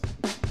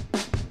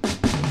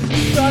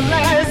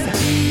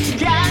Thoughtless,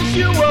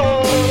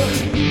 casual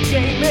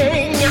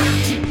gaming.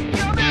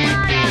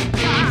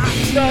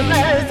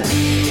 Thoughtless,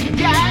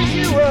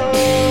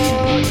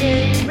 casual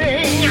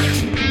gaming.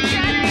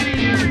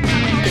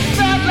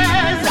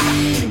 Thoughtless,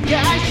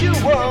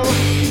 casual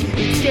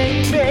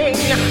gaming.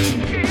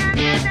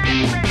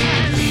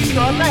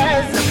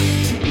 Thoughtless,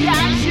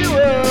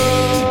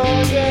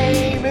 casual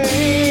gaming.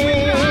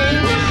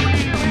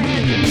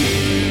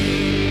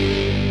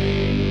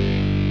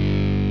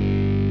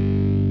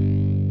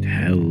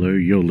 Hello,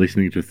 you're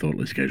listening to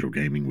Thoughtless Casual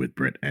Gaming with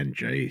Brett and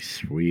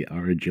Jace. We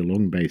are a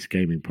Geelong-based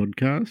gaming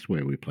podcast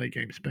where we play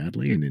games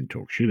badly and then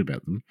talk shit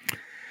about them.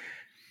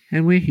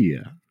 And we're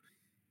here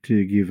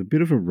to give a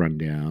bit of a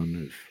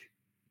rundown of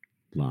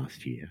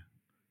last year.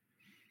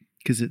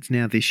 Because it's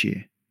now this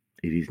year.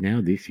 It is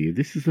now this year.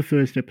 This is the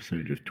first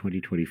episode of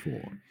 2024.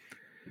 Wow.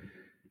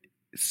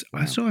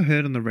 Wow. I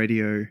heard on the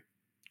radio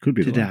Could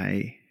be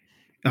today.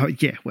 Oh,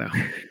 yeah, well,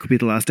 could be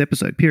the last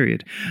episode,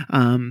 period.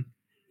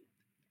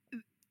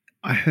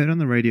 I heard on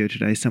the radio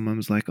today someone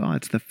was like, oh,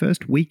 it's the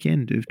first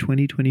weekend of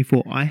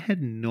 2024. I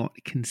had not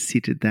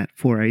considered that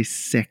for a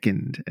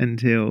second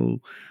until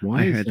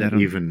Why I is heard that that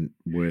on, even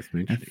worth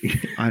mentioning?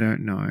 I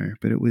don't know,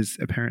 but it was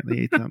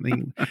apparently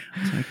something.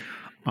 It's like,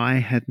 I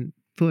hadn't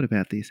thought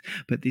about this,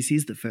 but this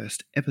is the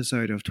first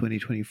episode of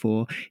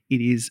 2024.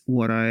 It is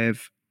what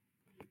I've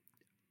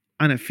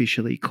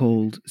unofficially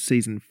called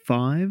season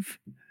 5.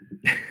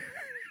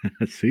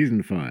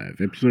 Season 5,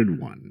 episode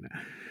 1.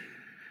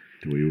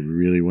 Do we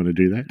really want to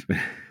do that?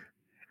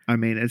 I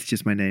mean, it's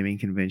just my naming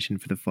convention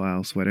for the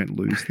file so I don't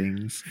lose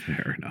things.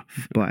 Fair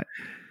enough. But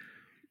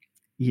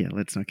yeah,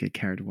 let's not get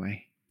carried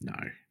away. No,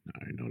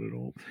 not at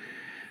all.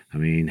 I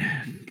mean,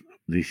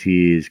 this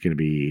year is going to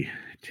be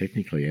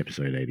technically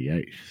episode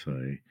 88.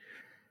 So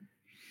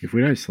if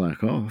we don't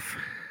slack off,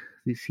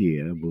 this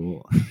year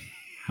we'll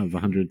have the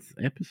 100th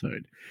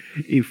episode.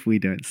 If we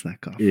don't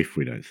slack off. If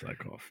we don't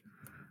slack off.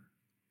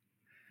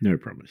 No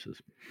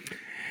promises.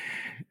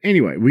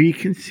 Anyway, we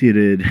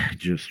considered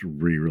just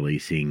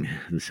re-releasing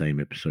the same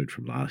episode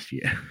from last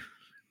year.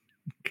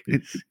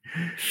 Because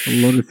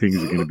a lot of things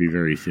are going to be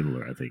very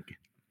similar, I think.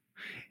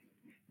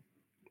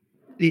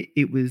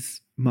 It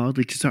was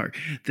mildly... Sorry,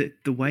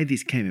 the way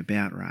this came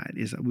about, right,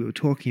 is that we were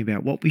talking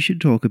about what we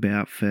should talk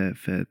about for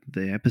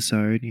the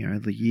episode, you know,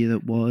 the year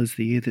that was,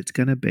 the year that's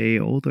going to be,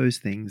 all those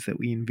things that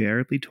we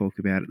invariably talk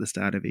about at the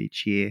start of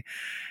each year.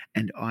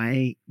 And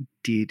I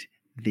did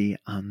the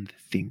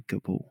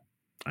unthinkable.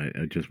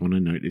 I just want to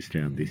note this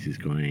down. This is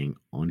going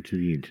onto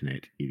the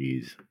internet. It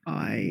is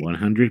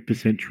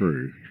 100%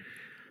 true.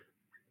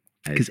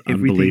 As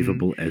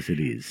unbelievable as it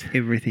is.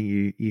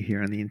 Everything you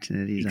hear on the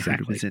internet is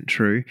exactly 100%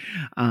 true.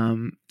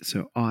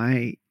 So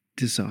I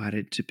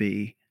decided to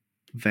be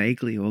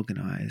vaguely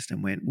organized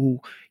and went,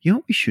 well, you know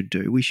what we should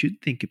do? We should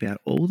think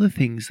about all the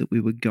things that we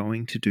were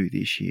going to do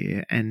this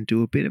year and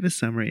do a bit of a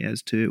summary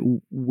as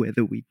to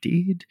whether we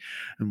did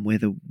and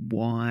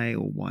why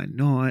or why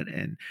not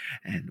and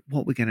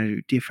what we're going to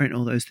do different,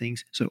 all those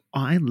things. So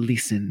I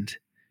listened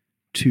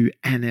to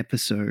an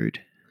episode.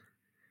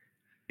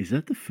 Is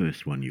that the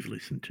first one you've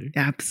listened to?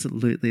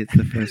 Absolutely. It's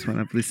the first one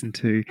I've listened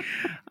to.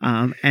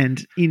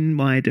 And in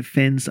my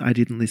defense, I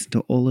didn't listen to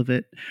all of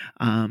it.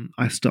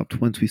 I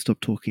stopped once we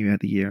stopped talking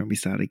about the year and we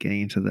started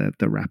getting into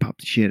the wrap-up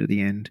shit at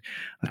the end.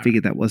 I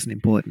figured that wasn't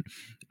important.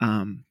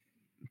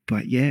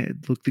 But yeah,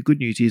 look, the good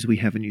news is we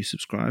have a new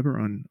subscriber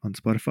on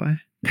Spotify.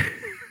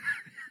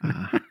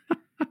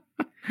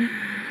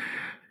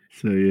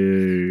 So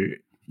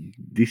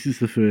this is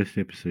the first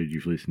episode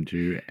you've listened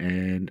to,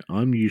 and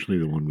I'm usually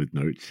the one with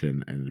notes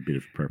and a bit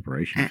of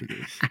preparation for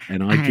this,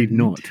 and I did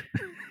not.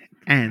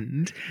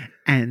 And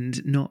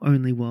not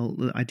only while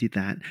I did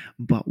that,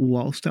 but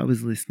whilst I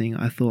was listening,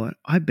 I thought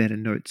I better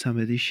note some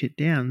of this shit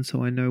down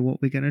so I know what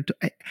we're going to do.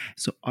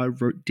 So I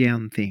wrote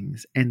down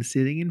things, and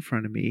sitting in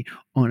front of me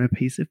on a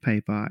piece of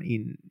paper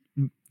in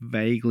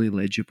vaguely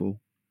legible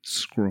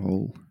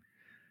scroll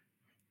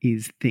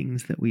is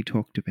things that we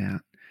talked about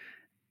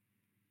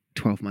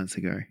 12 months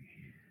ago.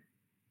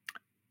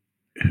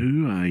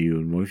 Who are you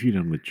and what have you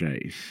done with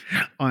Jace?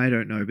 I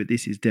don't know, but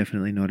this is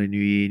definitely not a new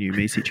year, new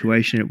me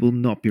situation. It will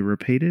not be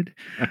repeated.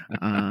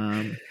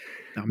 I'm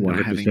One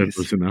not having episode this.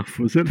 was enough,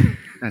 was it?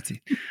 That's it.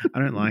 I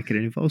don't like it.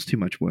 It involves too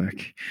much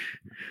work.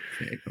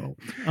 Fair call.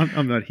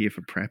 I'm not here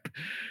for prep.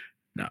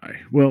 No.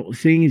 Well,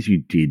 seeing as you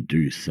did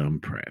do some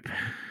prep,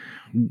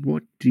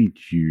 what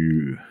did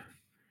you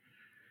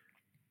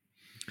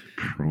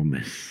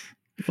promise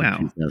for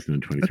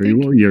 2023?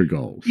 What were your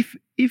goals?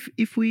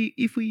 If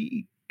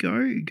we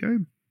go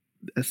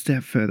a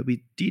step further,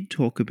 we did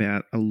talk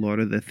about a lot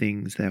of the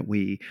things that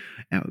we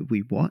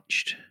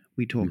watched.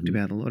 We talked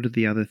about a lot of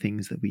the other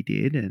things that we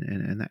did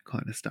and that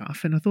kind of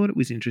stuff. And I thought it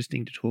was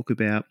interesting to talk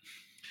about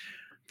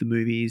the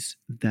movies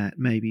that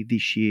maybe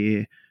this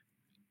year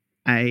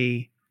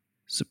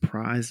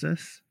surprised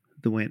us.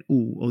 That went,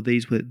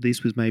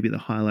 this was maybe the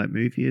highlight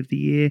movie of the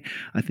year.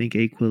 I think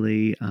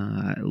equally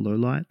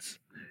lowlights.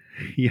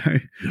 You know,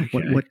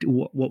 okay.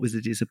 What was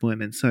the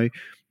disappointment? So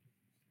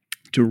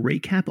to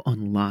recap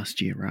on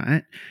last year,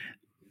 right?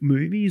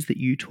 movies that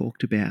you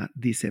talked about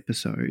this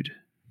episode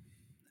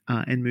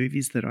and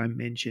movies that I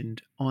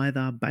mentioned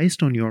either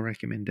based on your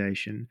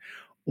recommendation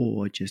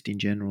or just in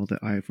general that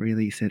I've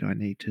really said I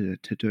need to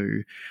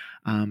do.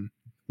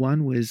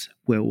 One was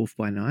Werewolf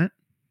by Night.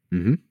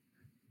 Mm-hmm.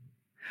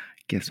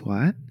 Guess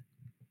what?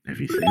 Have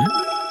you seen it?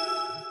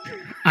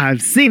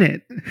 I've seen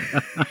it.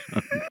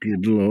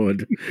 Good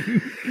Lord.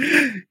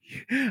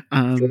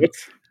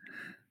 Thoughts?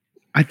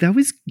 That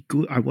was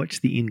good. I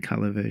watched the in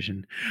color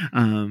version.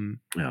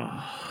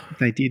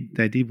 They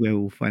did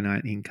Werewolf by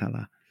Night in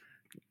color,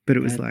 but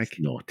it was That's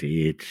not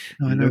it.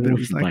 No, I know, but it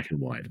was black and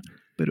white.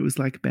 But it was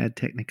like bad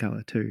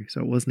Technicolor too,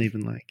 so it wasn't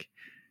even like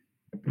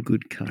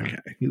good color.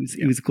 Okay.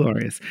 It was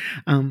glorious.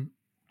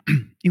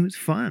 It was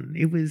fun.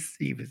 It was.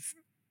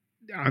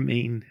 I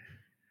mean,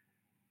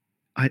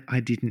 I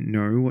didn't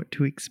know what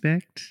to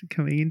expect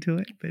coming into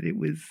it, but it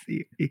was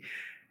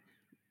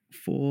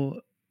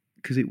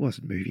because it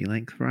wasn't movie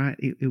length, right?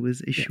 It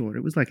was short.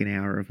 It was like an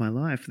hour of my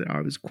life that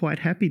I was quite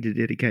happy to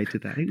dedicate to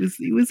that. It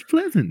was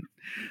pleasant.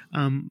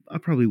 I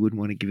probably wouldn't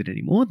want to give it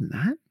any more than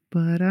that,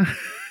 but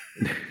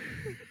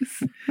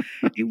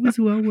it was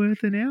well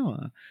worth an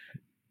hour.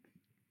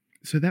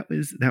 So that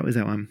was that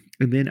one.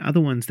 And then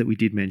other ones that we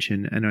did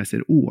mention, and I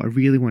said, I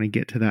really want to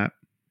get to that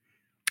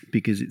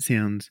because it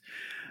sounds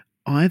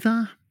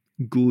either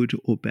good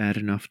or bad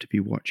enough to be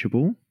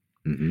watchable.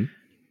 Mm-hmm.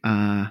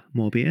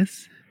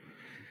 Morbius.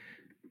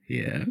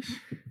 Yes.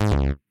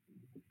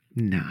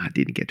 Nah, I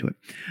didn't get to it.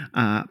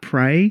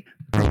 Prey.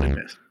 Probably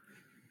best.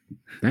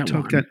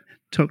 That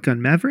Top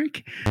Gun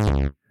Maverick.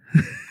 I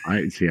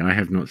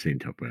have not seen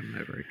Top Gun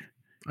Maverick.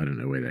 I don't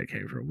know where that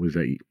came from. Was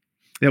that?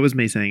 That was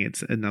me saying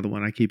it's another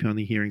one I keep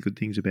only hearing good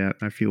things about.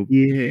 And I feel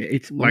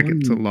it's like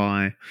it's a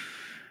lie.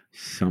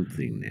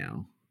 Something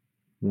now.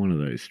 One of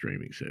those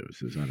streaming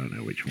services. I don't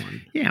know which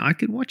one. Yeah, I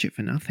could watch it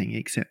for nothing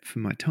except for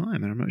my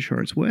time, and I'm not sure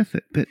it's worth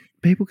it. But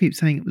people keep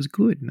saying it was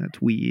good, and that's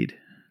weird.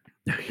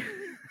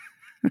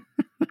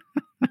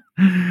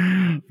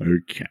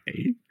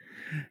 Okay.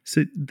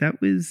 So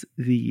that was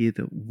the year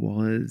that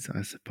was,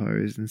 I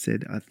suppose, and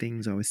said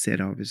things I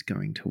said I was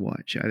going to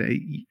watch.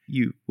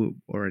 You were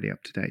already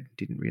up to date,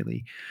 didn't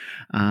really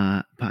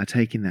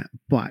partake in that.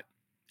 But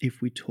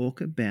if we talk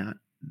about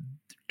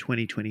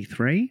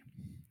 2023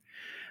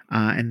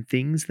 and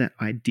things that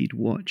I did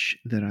watch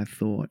that I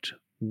thought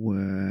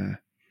were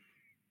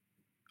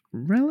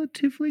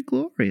relatively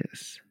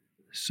glorious.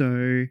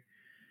 So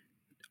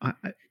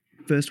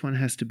first one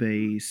has to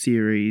be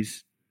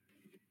series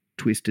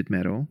Twisted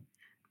Metal.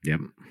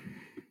 Yep.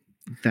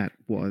 That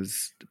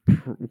was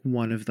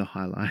one of the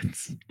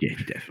highlights. Yeah,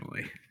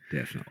 definitely.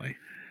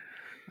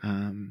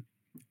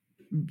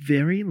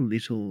 Very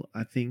little.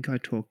 I think I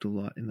talked a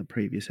lot in the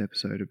previous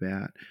episode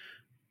about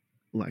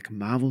like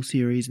Marvel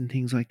series and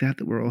things like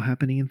that were all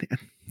happening. And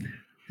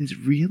there's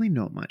really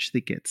not much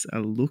that gets a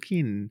look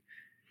in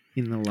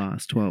the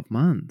last 12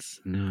 months.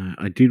 No,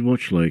 I did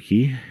watch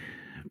Loki,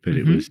 but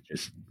it was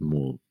just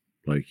more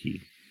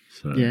Loki.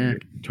 So yeah.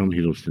 Tom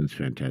Hiddleston's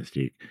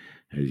fantastic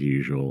as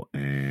usual,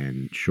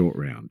 and Short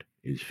Round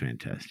is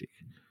fantastic.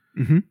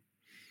 Mm-hmm.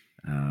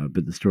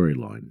 But the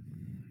storyline,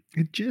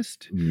 it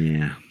just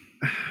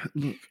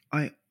Look,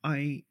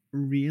 I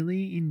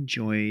really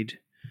enjoyed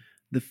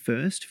the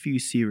first few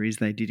series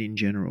they did in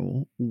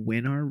general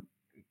when I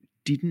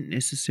didn't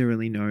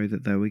necessarily know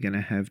that they were going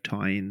to have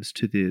tie-ins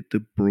to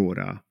the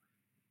broader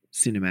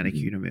cinematic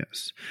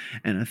universe.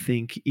 And I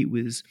think it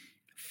was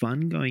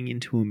fun going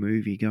into a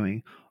movie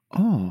going,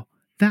 oh,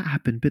 that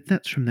happened, but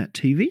that's from that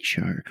TV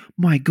show.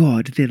 My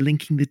God, they're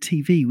linking the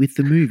TV with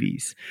the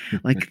movies.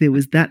 Like there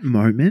was that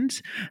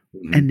moment,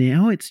 and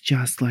now it's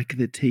just like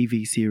the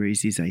TV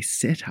series is a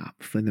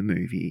setup for the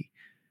movie.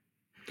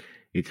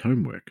 It's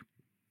homework.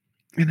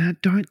 And I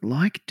don't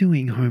like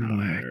doing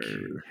homework.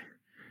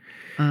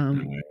 No.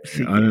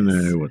 I don't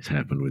know what's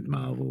happened with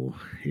Marvel.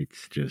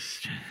 It's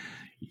just,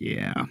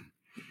 yeah.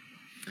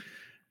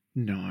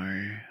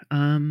 No.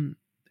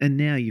 And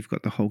now you've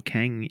got the whole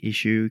Kang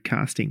issue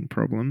casting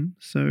problem.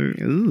 So,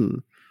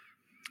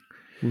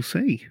 we'll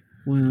see.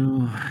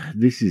 Well,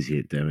 this is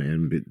it, though,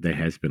 and there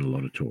has been a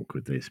lot of talk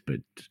with this,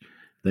 but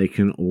they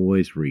can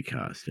always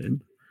recast it.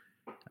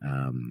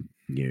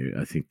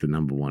 I think the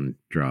number one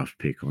draft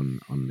pick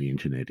on the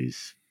internet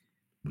is,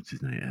 what's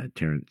his name?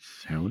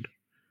 Terrence Howard.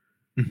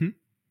 Mm-hmm.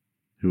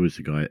 Who was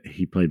the guy?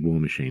 He played War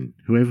Machine.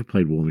 Whoever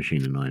played War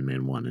Machine in Iron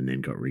Man 1 and then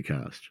got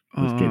recast.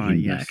 Let's get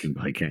him back and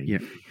play Kang.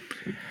 Yep.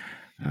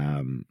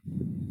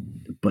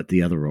 But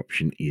the other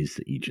option is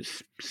that you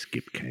just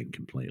skip Kang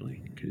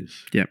completely.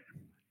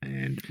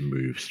 And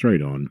move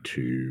straight on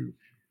to,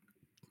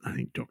 I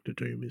think Doctor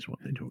Doom is what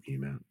they're talking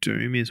about.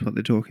 Doom is what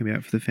they're talking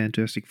about for the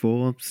Fantastic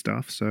Four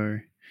stuff. So,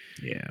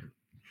 yeah.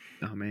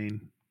 I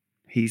mean,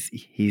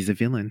 he's a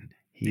villain.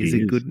 He's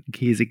a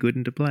good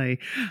one to play.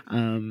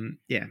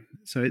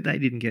 So they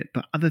didn't get,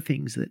 but other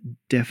things that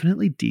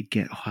definitely did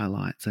get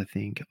highlights, I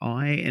think.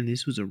 And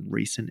this was a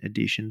recent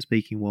addition,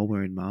 speaking while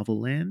we're in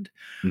Marvel land,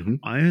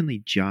 I only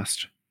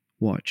just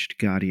watched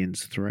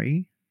Guardians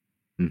 3.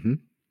 Mm-hmm.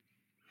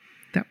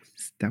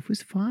 that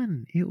was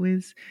fun. It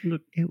was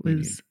Look, it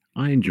was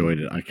I enjoyed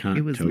it. I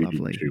can't was tell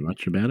lovely. you too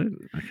much about it.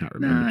 I can't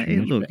remember Nah, too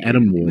much. look, But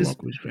Adam it was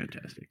Warlock was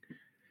fantastic.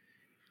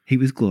 he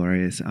was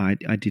glorious. I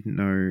didn't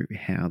know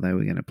how they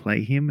were going to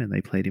play him, and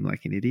they played him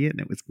like an idiot, and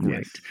it was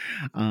great.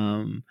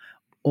 Yes.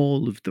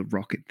 All of the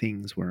rocket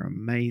things were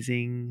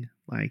amazing.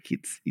 Like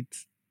it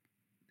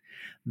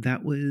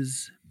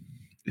was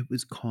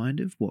kind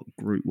of what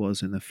Groot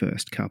was in the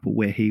first couple,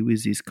 where he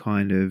was this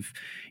kind of,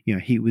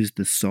 he was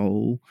the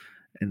soul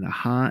and the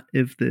heart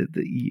of the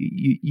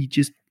you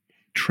just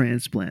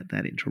transplant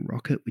that into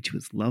Rocket, which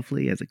was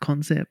lovely as a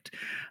concept,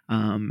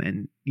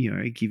 and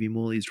give him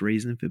all his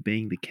reason for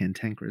being the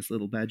cantankerous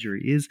little badger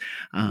he is.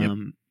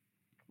 And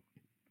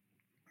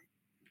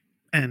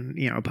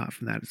apart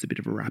from that, it's a bit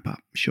of a wrap up,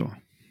 sure.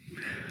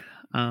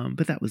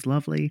 But that was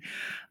lovely.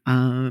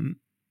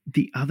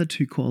 The other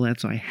two call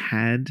outs I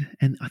had,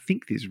 and I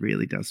think this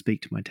really does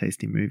speak to my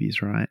taste in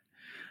movies, right?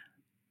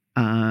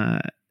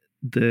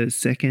 The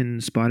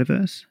second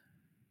Spider-Verse.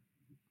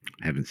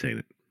 I haven't seen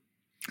it.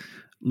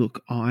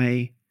 Look,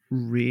 I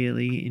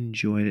really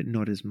enjoyed it,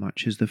 not as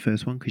much as the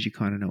first one because you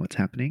kind of know what's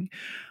happening,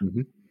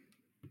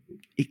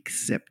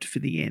 except for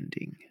the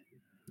ending.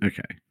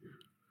 Okay.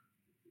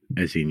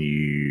 As in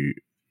you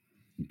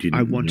didn't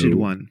I wanted know?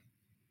 one.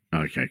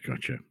 Okay,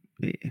 gotcha.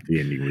 Yeah. The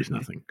ending was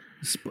nothing.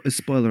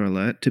 Spoiler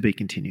alert, to be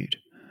continued.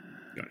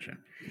 Gotcha.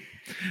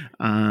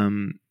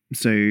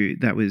 So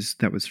that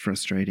was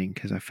frustrating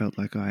because I felt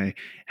like I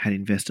had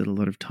invested a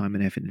lot of time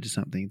and effort into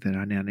something that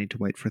I now need to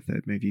wait for a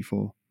third movie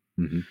for.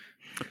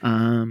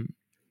 And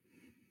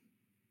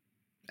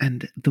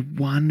the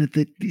one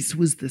that this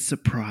was the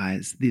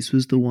surprise. This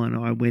was the one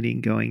I went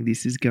in going,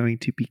 this is going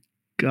to be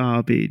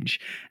garbage,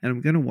 and I'm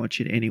going to watch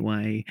it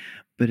anyway,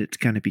 but it's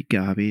going to be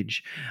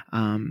garbage.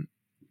 And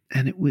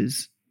it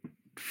was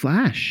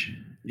Flash.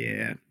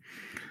 Yeah.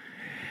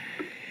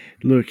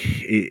 Look,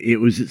 it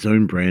was its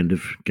own brand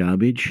of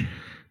garbage,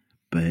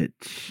 but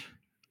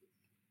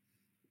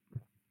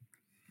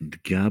the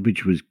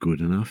garbage was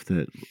good enough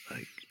that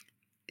I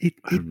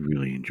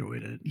really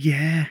enjoyed it.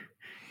 Yeah,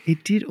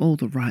 it did all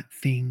the right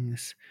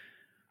things.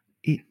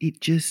 It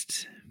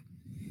didn't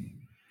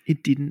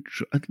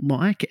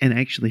and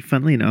actually,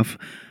 funnily enough,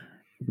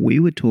 we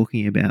were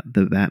talking about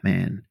the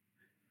Batman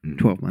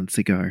 12 months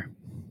ago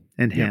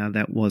and how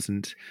that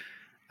wasn't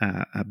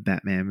a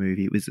Batman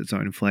movie. It was its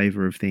own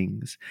flavor of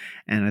things.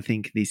 And I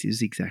think this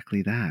is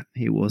exactly that.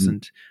 It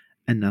wasn't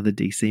another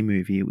DC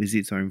movie. It was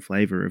its own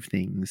flavor of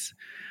things.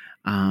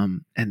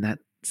 And that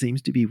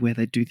seems to be where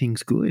they do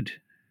things good.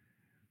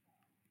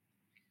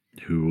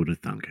 Who would have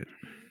thunk it?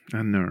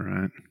 I know,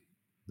 right?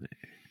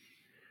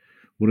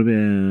 What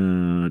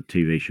about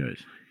TV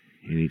shows?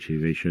 Any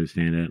TV shows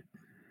stand out?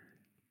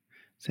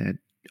 Sad.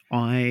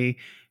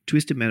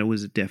 Twisted Metal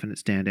was a definite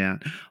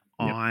standout.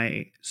 Yep.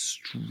 I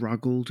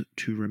struggled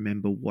to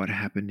remember what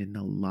happened in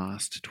the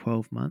last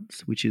 12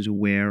 months, which is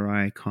where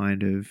I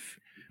kind of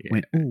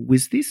went, oh,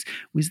 was this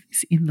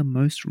in the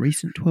most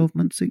recent 12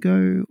 months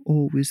ago,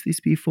 or was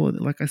this before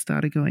that? Like I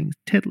started going,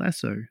 Ted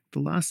Lasso, the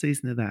last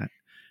season of that.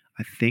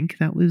 I think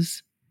that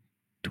was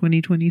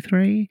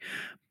 2023,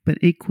 but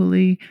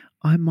equally,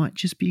 I might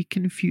just be a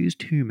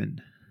confused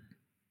human.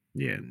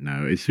 Yeah,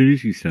 no, as soon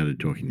as you started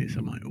talking this,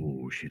 I'm like,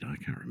 oh, shit, I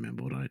can't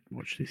remember what I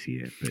watched this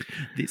year. But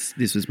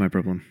this was my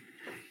problem.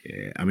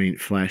 Yeah, I mean,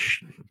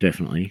 Flash,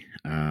 definitely.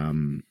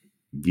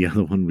 The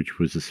other one, which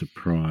was a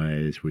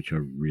surprise, which I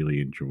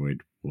really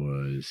enjoyed,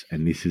 was,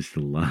 and this is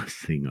the last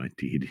thing I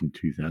did in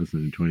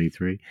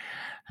 2023,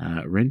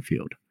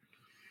 Renfield.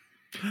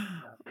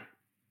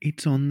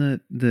 It's on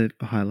the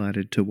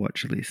highlighted to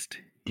watch list.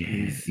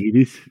 Yes, it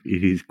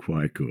is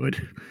quite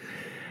good.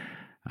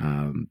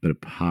 But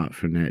apart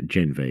from that,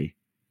 Gen V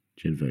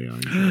I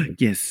enjoyed.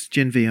 Yes,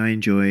 Gen V I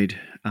enjoyed.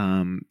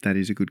 That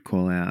is a good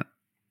call out.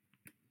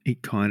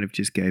 It kind of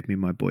just gave me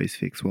my boys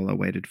fix while I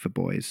waited for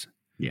boys.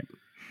 Yep.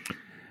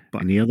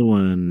 And the other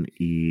one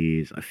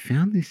is, I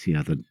found this the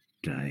other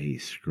day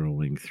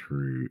scrolling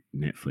through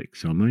Netflix.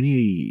 So I'm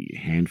only a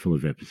handful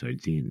of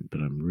episodes in,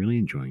 but I'm really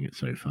enjoying it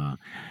so far,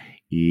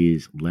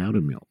 is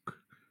Loudermilk.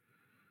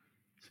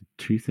 It's a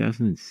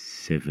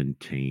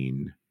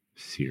 2017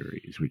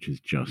 series, which has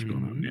just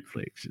gone on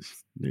Netflix.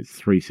 There's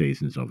 3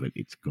 seasons of it.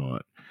 It's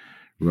got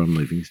Ron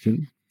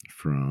Livingston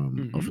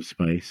from Office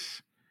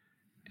Space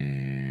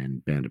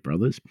and Band of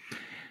Brothers,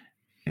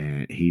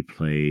 and he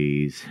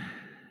plays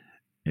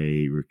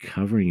a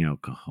recovering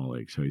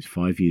alcoholic. So he's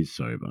 5 years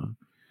sober,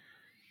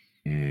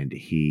 and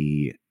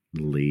he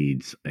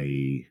leads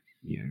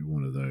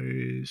one of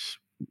those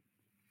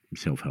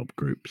self-help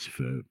groups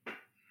for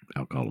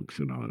Alcoholics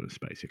Anonymous,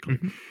 basically.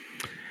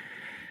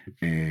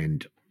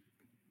 And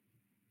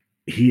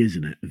he is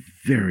a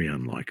very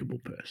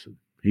unlikable person.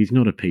 He's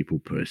not a people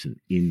person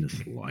in the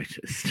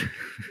slightest.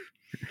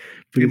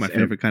 You're my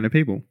favorite kind of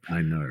people.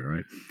 I know,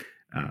 right?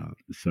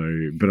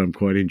 But I'm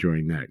quite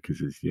enjoying that because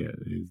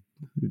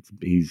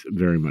he's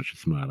very much a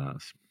smart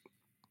ass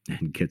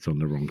and gets on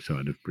the wrong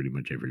side of pretty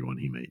much everyone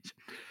he meets.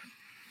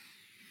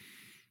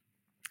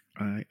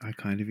 I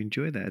kind of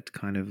enjoy that. It's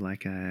kind of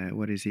like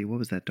what is he? What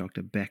was that,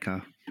 Dr.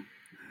 Becker?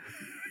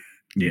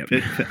 Yeah,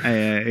 For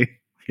AA.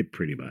 Yeah,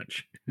 pretty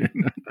much.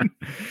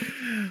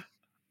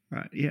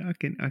 Right. Yeah,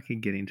 I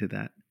can get into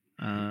that.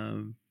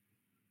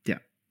 Yeah.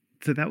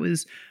 So that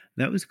was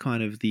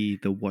kind of the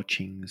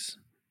watchings.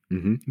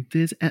 Hmm.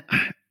 There's,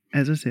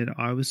 as I said,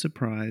 I was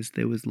surprised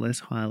there was less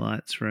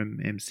highlights from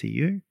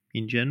MCU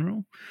in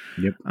general.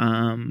 Yep.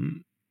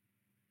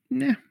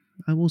 Yeah,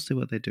 I will see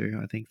what they do.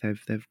 I think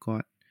they've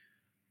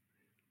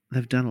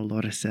done a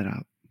lot of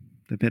setup.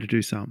 They better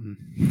do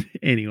something.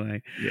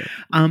 Anyway, Yeah.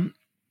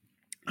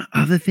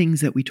 Other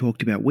things that we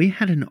talked about, we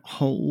had a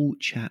whole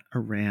chat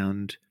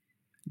around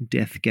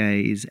death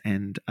gaze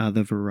and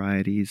other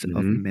varieties of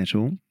Mhm.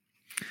 metal.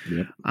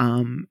 Yep.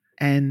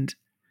 And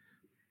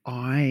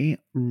I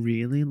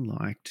really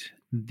liked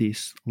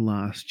this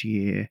last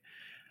year.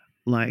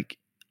 Like,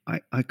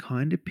 I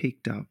kind of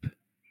picked up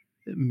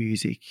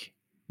music,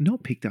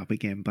 not picked up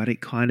again, but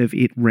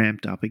it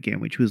ramped up again,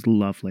 which was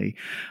lovely.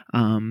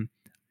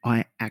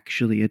 I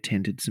actually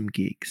attended some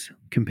gigs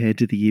compared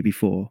to the year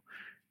before.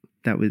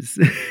 That was,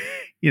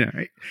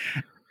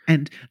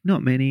 and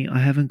not many. I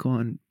haven't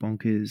gone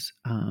bonkers,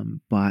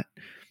 but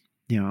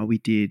we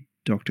did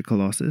Dr.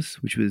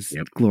 Colossus, which was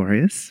Yep.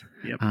 glorious.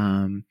 Yep.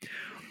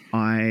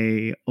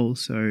 I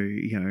also,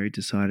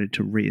 decided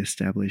to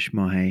reestablish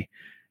my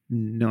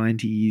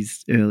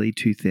 90s, early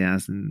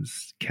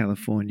 2000s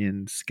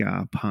Californian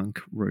ska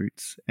punk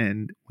roots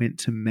and went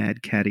to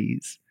Mad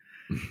Caddies,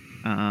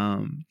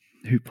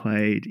 who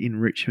played in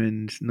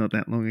Richmond not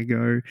that long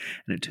ago.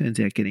 And it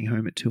turns out getting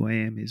home at 2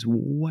 a.m. is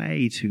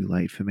way too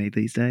late for me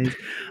these days.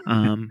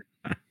 But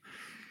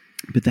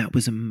that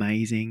was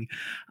amazing.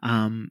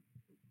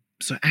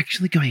 So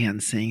actually going out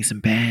and seeing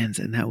some bands,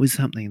 and that was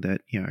something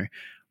that,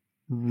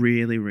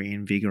 really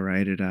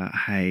reinvigorated.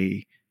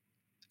 Hey,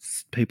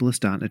 people are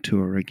starting to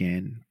tour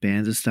again.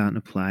 Bands are starting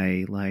to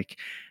play. Like,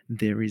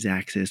 there is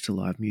access to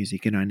live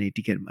music, and I need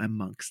to get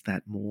amongst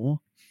that more.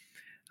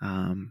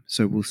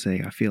 So we'll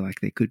see. I feel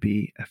like there could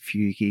be a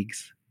few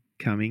gigs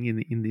coming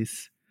in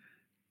this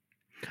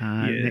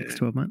next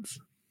 12 months.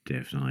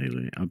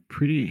 Definitely. I'm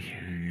pretty.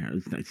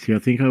 See, I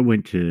think I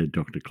went to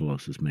Dr.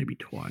 Colossus maybe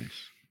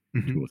twice,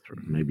 Mhm. 2 or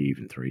 3, maybe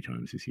even 3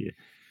 times this year.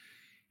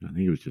 I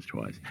think it was just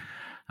twice.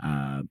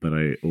 But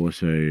I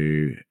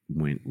also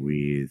went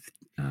with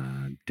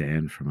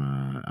Dan from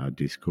our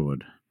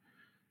Discord.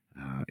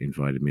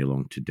 Invited me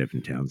along to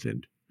Devon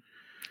Townsend,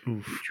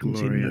 Oof, which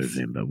was glorious.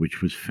 in November,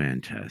 which was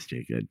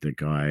fantastic. The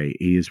guy,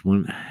 he is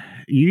one.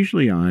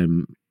 Usually,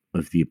 I'm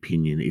of the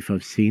opinion if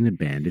I've seen a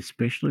band,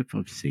 especially if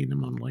I've seen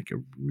them on like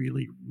a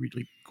really,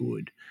 really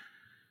good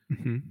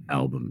Mhm.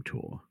 album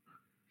tour,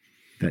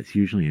 that's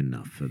usually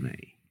enough for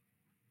me.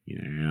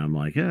 And I'm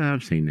like,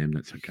 I've seen them,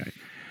 that's okay.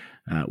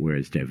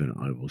 Whereas Devon,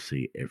 I will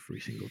see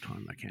every single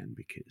time I can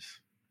because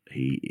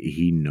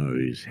he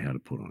knows how to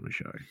put on a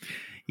show.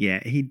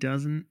 Yeah, he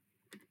doesn't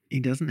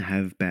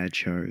have bad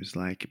shows.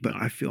 Like, but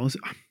I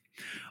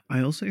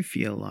also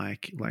feel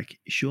like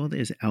sure,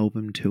 there's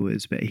album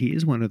tours, but he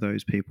is one of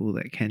those people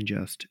that can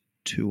just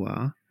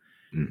tour,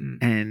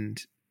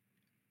 and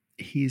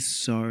he's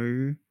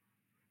so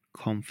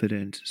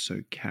confident,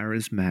 so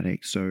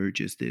charismatic, so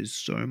just there's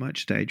so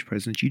much stage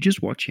presence. You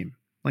just watch him.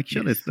 Like,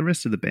 sure, there's the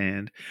rest of the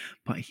band,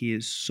 but he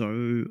is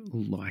so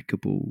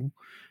likable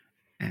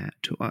at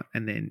tour,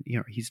 and then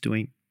he's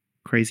doing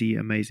crazy,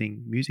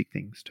 amazing music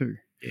things too.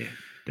 Yeah,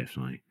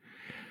 definitely.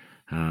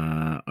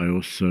 I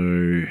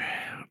also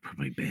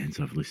probably bands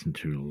I've listened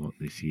to a lot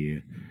this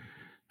year,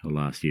 or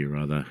last year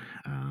rather.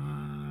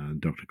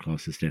 Dr.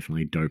 Colossus,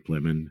 definitely. Dope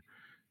Lemon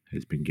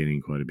has been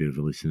getting quite a bit of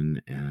a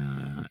listen,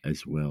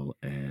 as well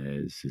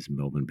as this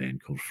Melbourne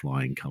band called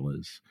Flying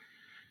Colours.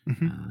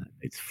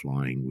 It's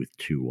flying with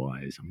 2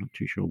 Y's. I'm not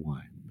too sure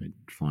why, but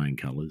Flying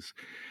Colours.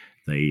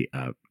 They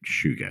are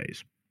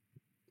shoegaze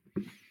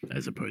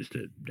as opposed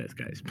to death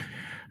gaze.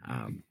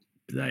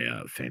 They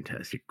are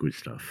fantastic, good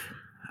stuff.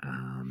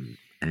 And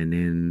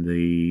then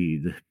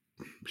the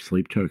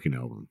Sleep Token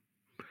album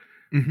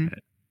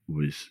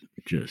was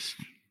just,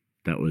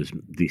 that was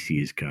this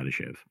year's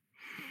Kardashev.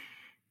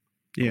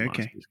 Yeah,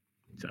 okay.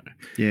 So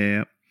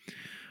yeah.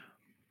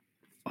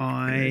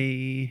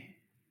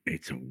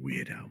 It's a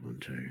weird album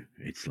too.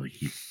 It's like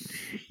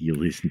you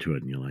listen to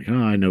it and you're like,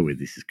 oh, I know where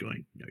this is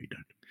going. No, you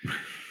don't.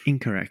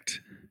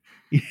 Incorrect.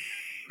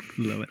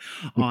 Love it.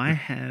 I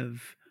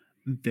have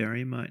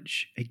very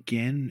much,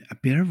 again, a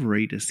bit of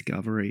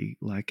rediscovery.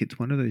 Like, it's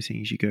one of those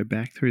things you go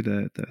back through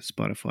the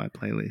Spotify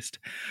playlist.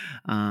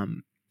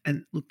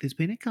 And look, there's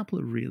been a couple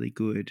of really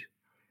good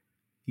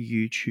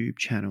YouTube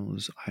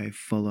channels I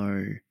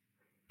follow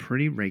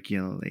pretty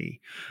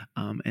regularly.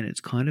 And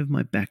it's kind of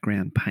my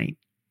background paint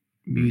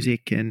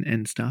music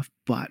and stuff.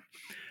 But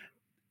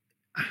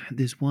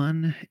there's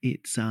one,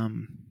 it's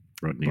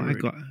Rodney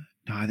Rood.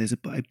 there's a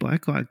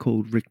black guy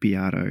called Rick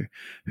Beato,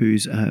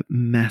 who's a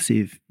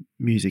massive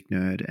music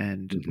nerd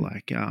and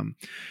Mhm.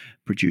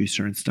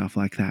 producer and stuff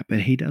like that.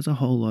 But he does a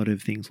whole lot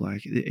of things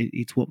like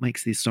it's what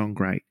makes this song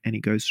great, and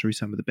he goes through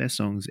some of the best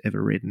songs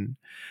ever written,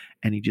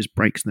 and he just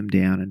breaks them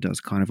down and does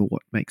kind of a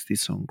what makes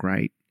this song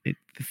great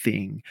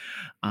thing.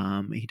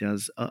 He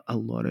does a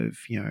lot of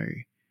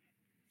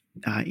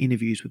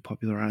interviews with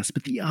popular artists.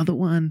 But the other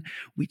one,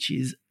 which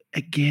is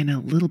again a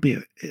little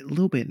bit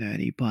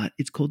nerdy, but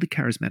it's called The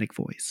Charismatic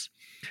Voice,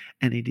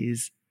 and it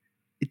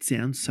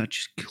sounds so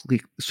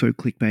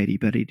clickbaity,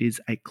 but it is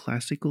a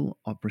classical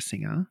opera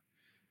singer.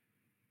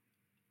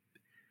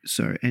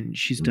 So, and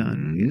she's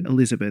done Mhm.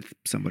 Elizabeth,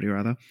 somebody or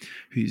other,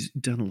 who's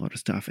done a lot of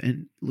stuff.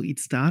 And look, it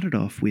started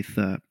off with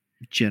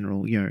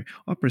general,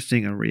 opera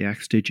singer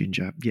reacts to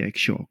Ginger. Yeah,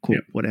 sure, cool,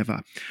 Yep.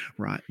 whatever,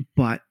 right?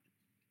 But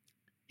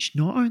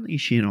not only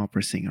is she an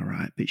opera singer,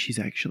 right, but she's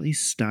actually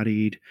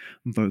studied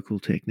vocal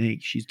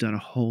technique. She's done a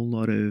whole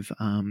lot of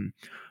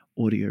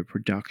audio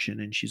production,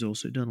 and she's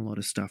also done a lot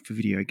of stuff for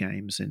video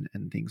games and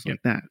things Yep.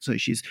 like that. So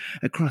she's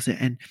across it,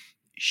 and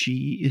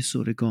she is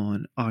sort of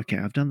gone, okay,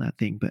 I've done that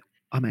thing, but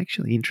I'm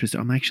actually interested.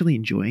 I'm actually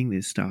enjoying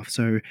this stuff.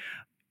 So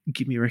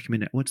give me a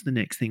recommendation. What's the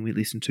next thing we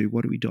listen to?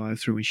 What do we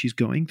dive through? And she's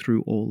going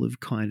through all of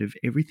kind of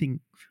everything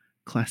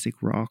classic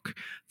rock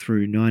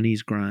through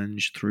 90s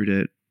grunge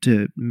through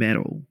to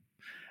metal,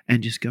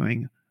 and just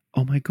going,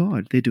 oh my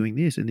God, they're doing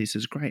this and this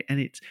is great.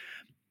 And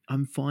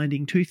I'm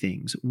finding two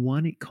things.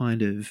 One, it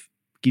kind of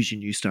gives you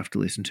new stuff to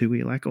listen to where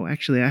you're like, oh,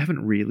 actually, I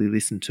haven't really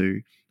listened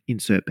to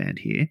insert band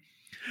here.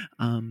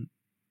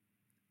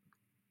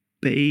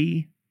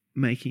 B,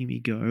 making me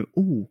go,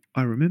 oh,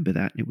 I remember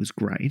that and it was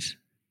great.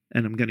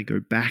 And I'm going to go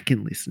back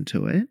and listen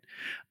to it.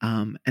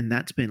 And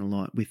that's been a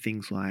lot with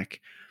things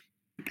like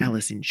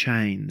Alice in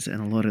Chains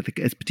and a lot of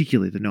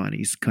particularly the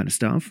 90s kind of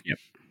stuff. Yep.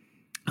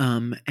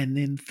 And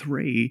then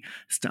 3,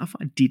 stuff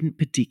I didn't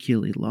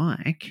particularly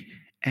like.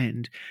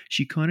 And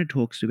she kind of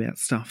talks about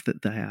stuff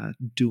that they are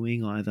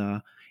doing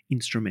either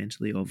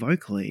instrumentally or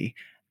vocally.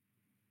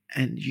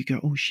 And you go,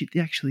 oh shit,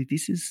 actually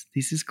this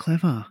is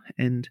clever.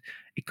 And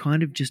it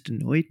kind of just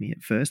annoyed me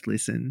at first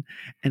listen,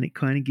 and it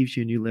kind of gives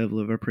you a new level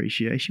of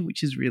appreciation,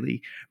 which is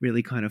really,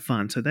 really kind of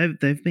fun. So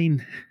they've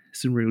been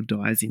some real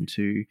dives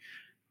into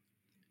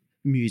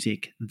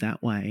music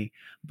that way,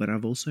 but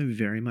I've also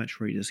very much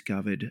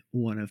rediscovered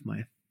one of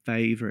my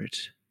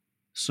favorite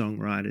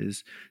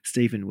songwriters,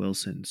 Stephen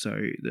Wilson. So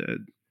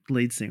the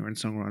lead singer and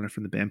songwriter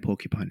from the band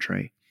Porcupine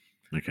Tree.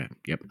 Okay.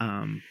 Yep.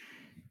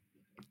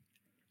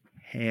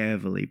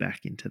 Heavily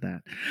back into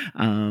that.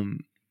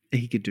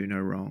 He could do no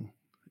wrong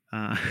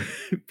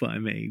by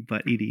me,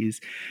 but it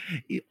is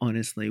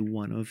honestly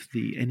one of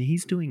and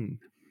he's doing,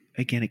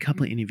 again, a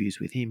couple of interviews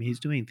with him. He's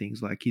doing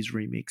things like he's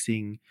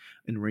remixing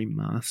and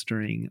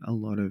remastering a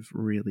lot of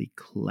really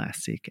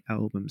classic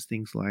albums,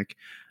 things like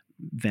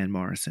Van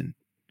Morrison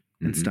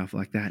and stuff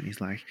like that. And he's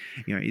like,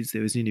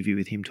 there was an interview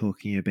with him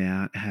talking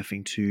about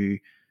having to,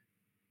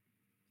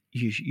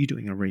 you're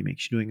doing a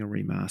remix, you're doing a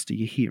remaster,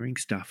 you're hearing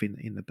stuff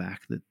in the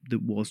back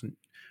that wasn't,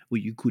 or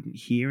you couldn't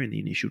hear in the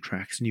initial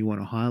tracks, and you want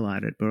to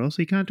highlight it, but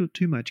also you can't do it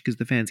too much because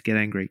the fans get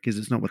angry because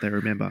it's not what they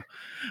remember.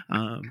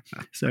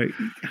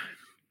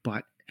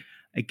 But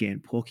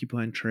again,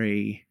 Porcupine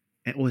Tree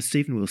or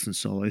Stephen Wilson's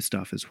solo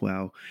stuff as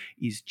well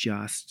is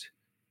just,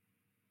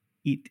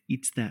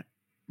 it's that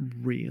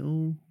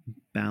real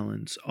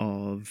balance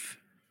of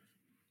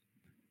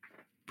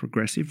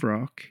progressive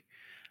rock,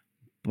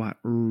 but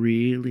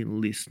really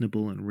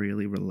listenable and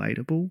really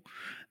relatable,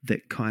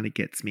 that kind of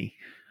gets me.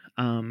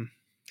 So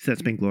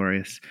that's been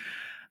glorious.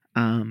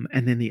 And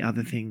then the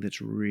other thing that's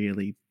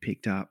really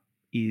picked up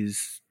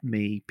is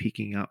me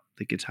picking up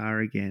the guitar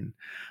again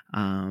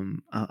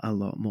a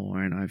lot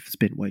more. And I've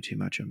spent way too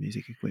much on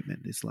music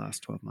equipment this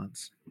last 12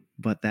 months.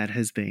 But that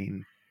has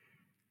been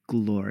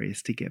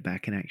glorious to get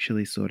back and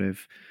actually sort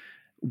of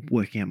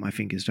working out, my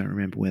fingers don't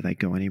remember where they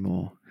go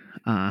anymore.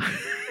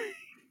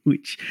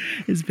 Which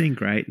has been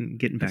great, and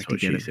getting back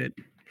together. She said.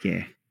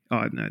 Yeah.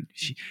 Oh no,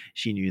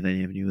 she knew, they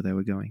never knew where they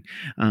were going.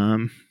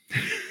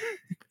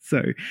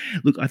 So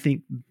look, I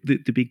think the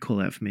big call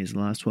out for me is the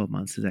last 12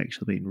 months has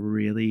actually been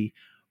really,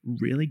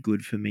 really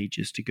good for me,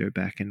 just to go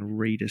back and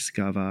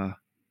rediscover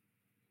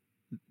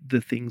the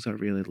things I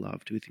really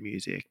loved with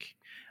music.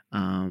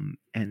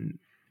 And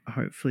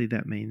hopefully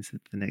that means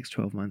that the next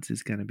 12 months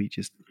is going to be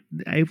just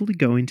able to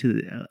go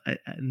into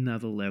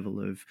another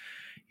level of,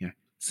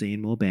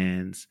 seeing more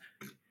bands,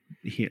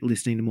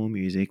 listening to more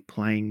music,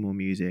 playing more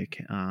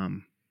music,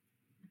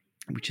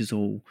 which is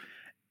all,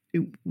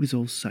 it was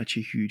all such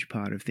a huge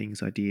part of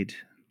things I did,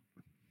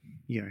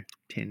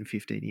 10,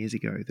 15 years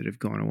ago that have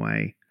gone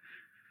away.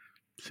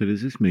 So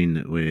does this mean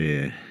that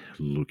we're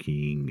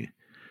looking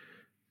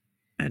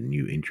at a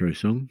new intro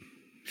song?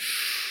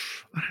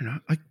 I don't know.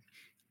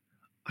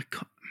 I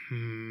can't.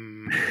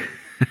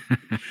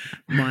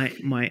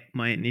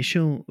 My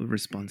initial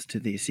response to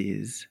this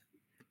is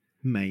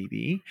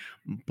maybe,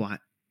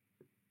 but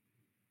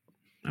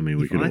I mean,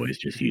 we could always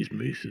just use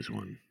Moose's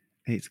one.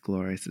 It's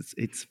glorious.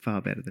 It's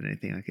far better than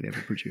anything I could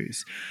ever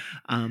produce.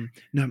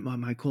 No,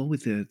 my call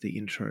with the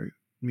intro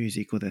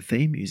music or the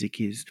theme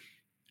music is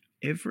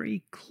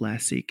every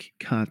classic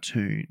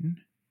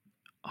cartoon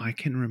I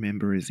can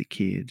remember as a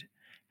kid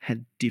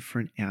had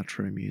different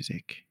outro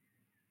music.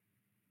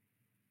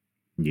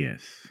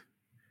 Yes.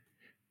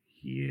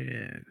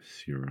 Yes,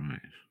 you're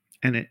right.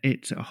 And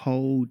it's a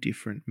whole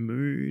different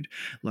mood.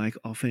 Like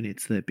often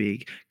it's the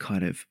big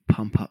kind of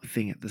pump up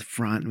thing at the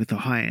front with the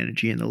high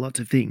energy and the lots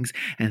of things.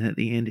 And at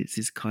the end, it's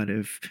this kind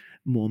of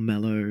more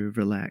mellow,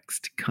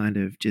 relaxed kind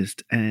of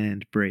just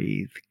and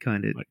breathe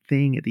kind of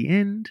thing at the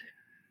end.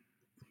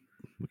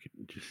 We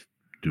could just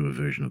do a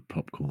version of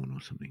Popcorn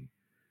or something.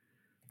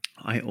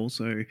 I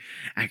also,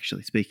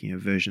 actually, speaking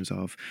of versions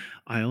of,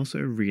 I also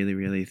really,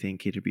 really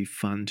think it'd be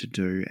fun to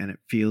do, and it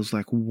feels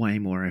like way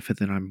more effort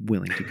than I'm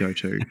willing to go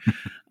to.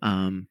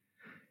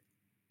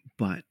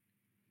 But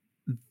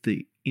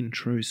the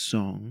intro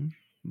song,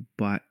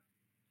 but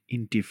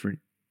in different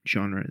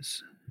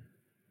genres.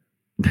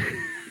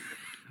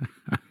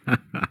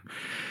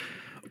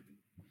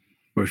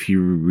 Or if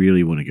you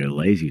really want to go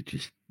lazy,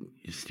 just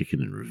stick it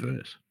in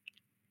reverse.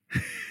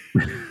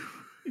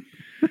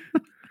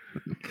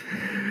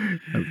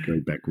 I'll go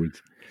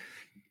backwards.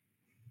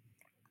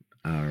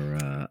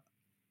 Our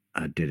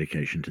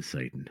dedication to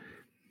Satan.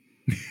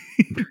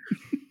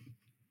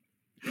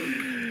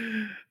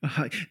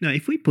 No,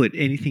 if we put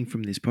anything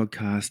from this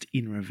podcast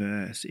in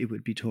reverse, it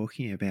would be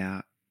talking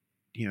about,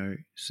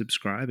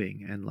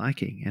 subscribing and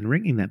liking and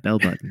ringing that bell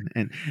button,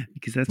 and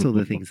because that's all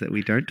the things that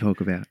we don't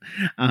talk about.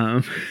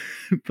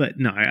 But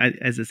no,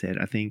 as I said,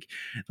 I think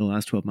the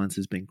last 12 months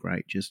has been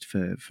great just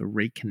for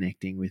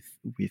reconnecting with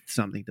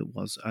something that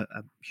was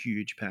a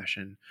huge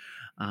passion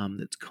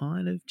that's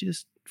kind of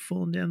just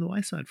fallen down the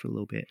wayside for a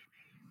little bit.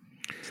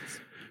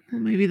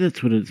 Well, maybe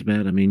that's what it's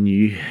about. I mean,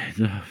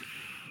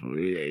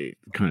 it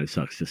kind of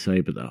sucks to say,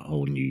 but the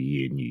whole New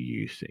Year, New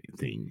You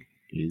thing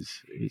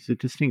is a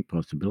distinct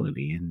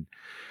possibility, and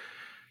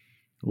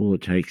all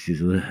it takes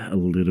is a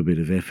little bit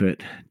of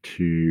effort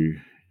to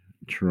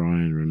try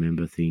and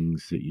remember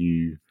things that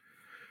you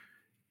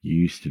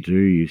used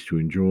to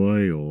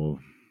enjoy, or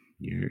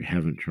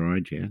haven't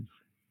tried yet.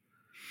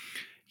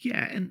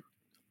 Yeah, and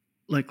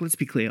let's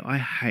be clear, I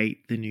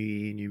hate the New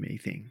Year, New Me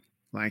thing.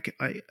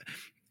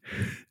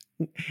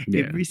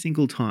 Every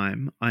single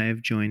time I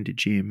have joined a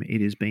gym,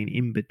 it has been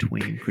in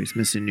between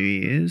Christmas and New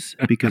Year's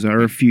because I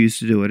refuse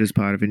to do it as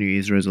part of a New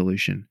Year's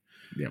resolution.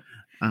 Yep.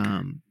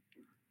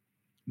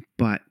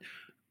 But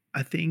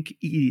I think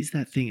it is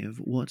that thing of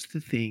what's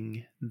the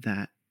thing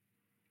that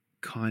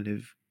kind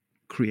of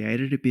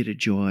created a bit of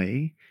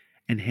joy,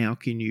 and how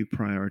can you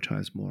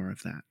prioritize more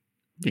of that?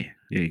 Yeah,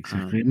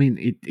 exactly. I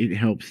mean, it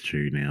helps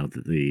too now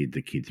that the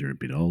kids are a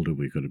bit older.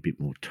 We've got a bit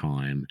more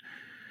time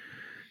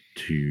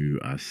to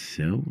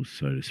ourselves,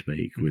 so to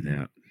speak,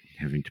 without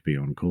having to be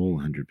on call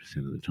 100%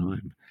 of the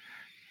time.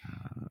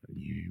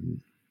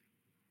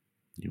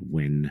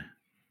 When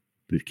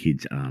the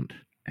kids aren't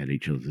at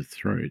each other's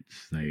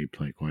throats, they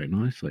play quite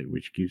nicely,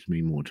 which gives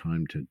me more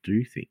time to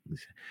do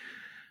things.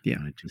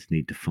 Yeah, I just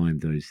need to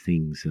find those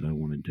things that I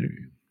want to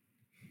do.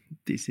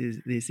 This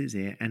is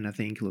it, and I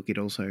think, look, it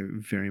also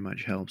very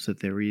much helps that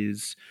there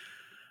is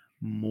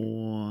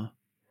more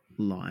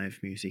live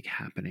music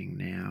happening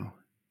now.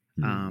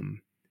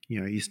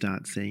 You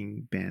start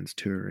seeing bands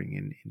touring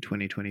in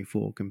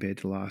 2024 compared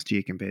to last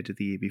year, compared to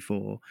the year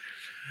before,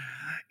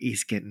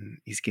 is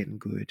getting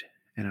good.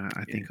 And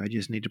I think I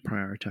just need to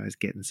prioritize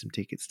getting some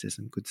tickets to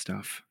some good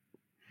stuff.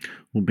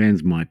 Well,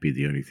 bands might be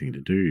the only thing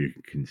to do,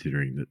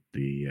 considering that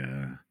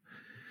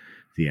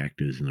the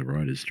actors and the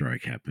writers'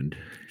 strike happened,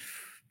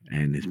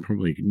 and there's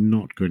probably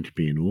not going to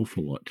be an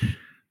awful lot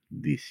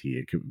this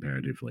year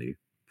comparatively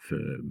for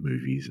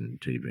movies and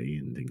TV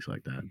and things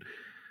like that,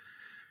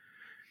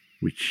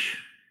 which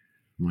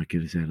might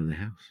get us out of the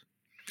house.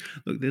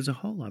 Look, there's a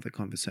whole other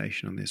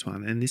conversation on this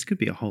one, and this could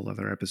be a whole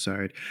other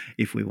episode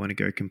if we want to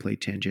go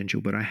complete tangential,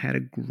 but I had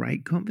a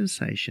great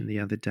conversation the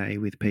other day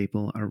with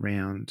people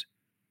around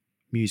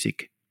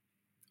music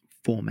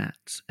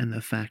formats and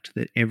the fact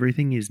that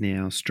everything is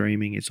now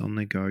streaming, it's on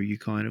the go, you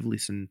kind of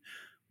listen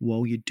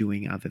while you're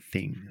doing other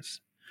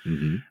things.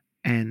 Mm-hmm.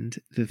 And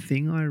the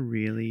thing I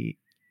really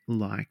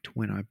liked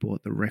when I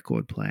bought the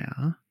record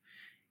player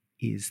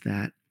is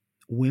that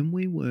when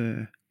we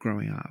were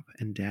growing up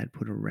and Dad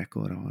put a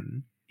record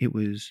on, it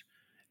was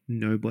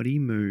nobody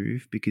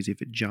move, because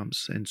if it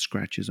jumps and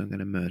scratches, I'm going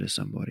to murder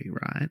somebody,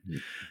 right? Yeah.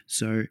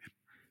 So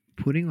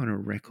putting on a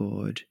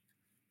record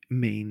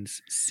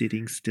means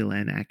sitting still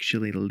and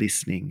actually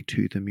listening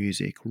to the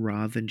music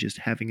rather than just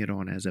having it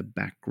on as a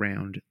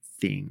background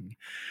thing.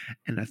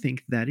 And I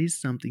think that is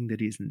something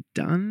that isn't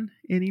done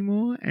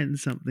anymore, and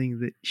something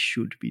that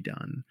should be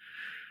done.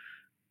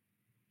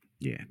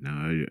 Yeah, no,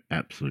 I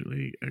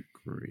absolutely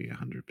agree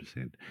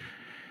 100%.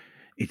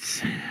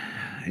 It's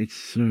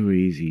so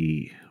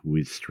easy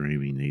with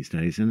streaming these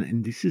days,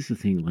 and this is the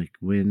thing,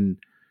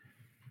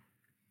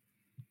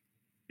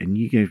 and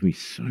you gave me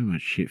so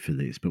much shit for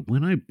this, but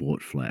when I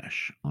bought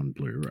Flash on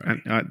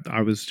Blu-ray,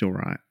 I was still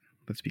right.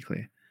 Let's be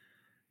clear.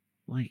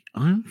 like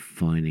I'm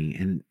finding,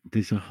 and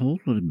there's a whole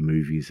lot of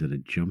movies that are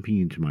jumping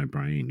into my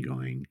brain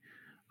going,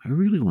 I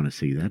really want to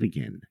see that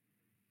again.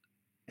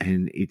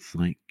 And it's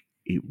like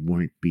it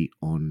won't be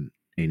on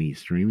any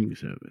streaming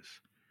service.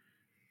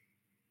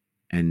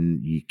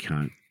 And you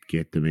can't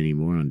get them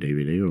anymore on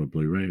DVD or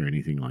Blu-ray or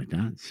anything like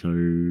that.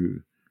 So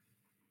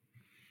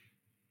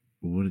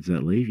what does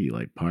that leave you?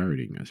 Like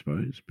pirating, I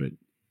suppose. But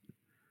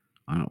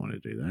I don't want to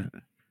do that.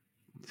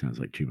 It sounds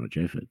like too much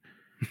effort.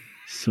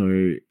 So,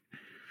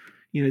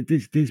 you know,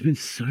 there's been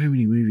so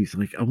many movies.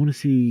 Like I want to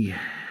see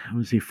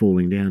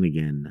Falling Down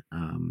again.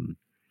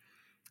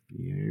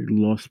 You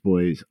know, Lost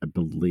Boys, I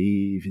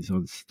believe, is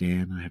on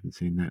Stan. I haven't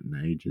seen that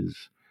in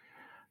ages.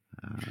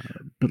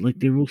 But like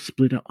they're all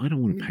split up. I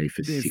don't want to pay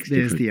for There's 6 the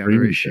different other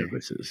streaming issue.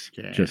 services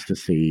Yeah. just to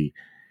see,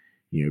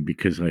 you know,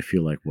 because I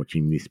feel like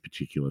watching this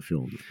particular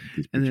film.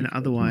 And then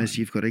otherwise,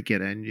 you've got to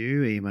get a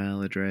new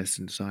email address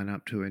and sign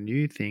up to a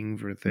new thing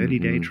for a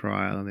 30-day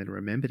trial, and then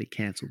remember to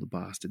cancel the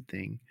bastard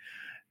thing.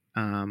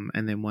 And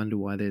then wonder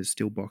why there's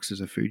still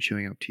boxes of food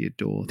showing up to your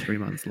door 3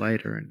 months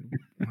later. And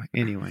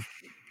anyway,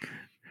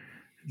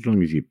 as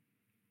long as you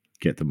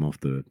get them off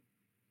the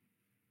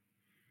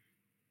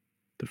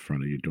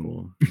front of your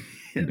door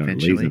and don't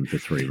leave eventually. them for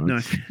 3 No,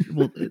 months.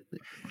 well,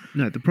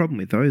 no. The problem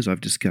with those I've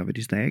discovered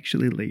is they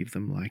actually leave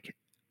them like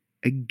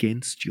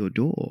against your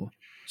door,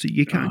 so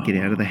you can't get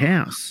out of the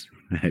house.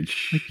 That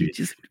Like you shit.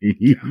 just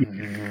Every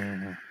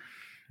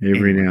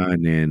Anyway. now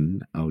and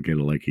then I'll get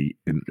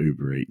an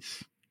Uber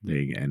Eats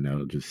thing and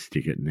they'll just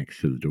stick it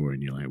next to the door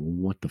and you're like, well,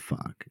 what the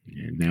fuck?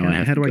 Yeah, now I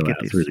have How to do I go get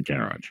out this? through the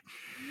garage.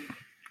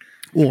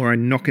 Or I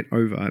knock it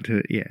over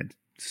to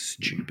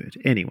stupid.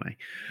 Anyway,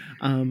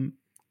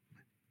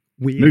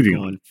 we have Moving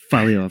gone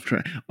fully off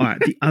track. All right,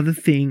 the other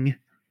thing.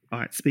 All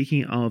right,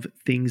 speaking of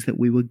things that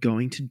we were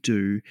going to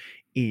do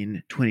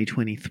in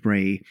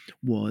 2023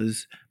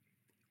 was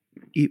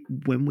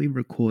when we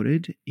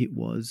recorded, it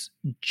was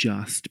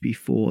just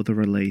before the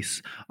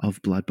release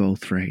of Blood Bowl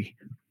 3.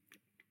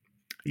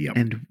 Yep.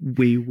 And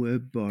we were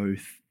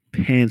both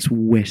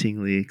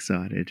pants-wettingly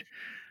excited.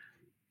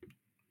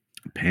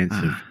 Pants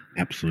have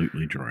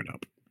absolutely dried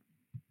up.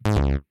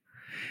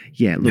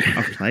 Yeah, look,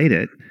 I've played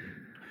it.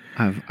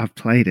 I've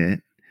played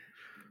it,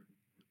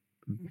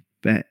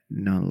 but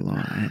not a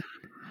lot.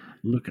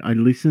 Look, I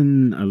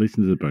listen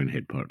to the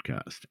Bonehead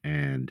podcast,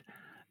 and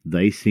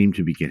they seem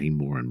to be getting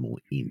more and more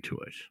into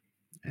it.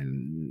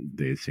 And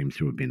there seems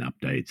to have been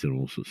updates and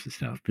all sorts of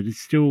stuff, but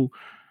it's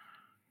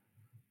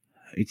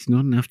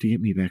not enough to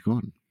get me back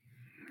on.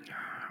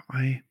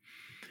 I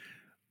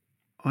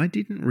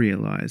didn't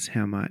realize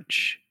how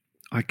much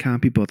I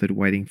can't be bothered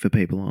waiting for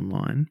people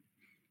online.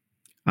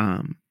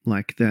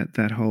 Like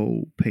that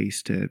whole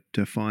piece to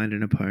find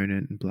an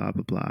opponent and blah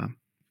blah blah.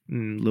 A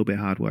little bit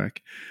hard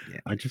work. Yeah,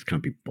 I just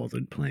can't be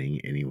bothered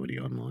playing anybody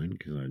online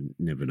because I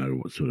never know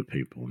what sort of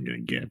people I'm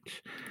going to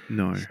get.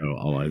 No. So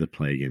I'll either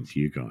play against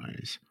you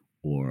guys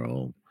or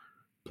I'll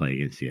play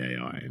against the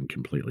AI and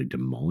completely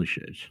demolish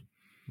it.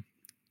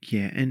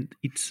 Yeah, and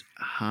it's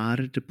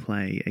harder to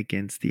play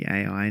against the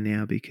AI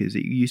now because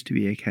it used to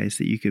be a case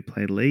that you could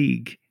play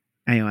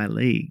AI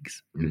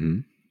leagues.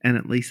 Mm-hmm. And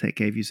at least that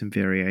gave you some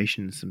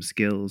variation, some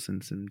skills,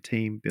 and some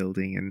team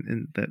building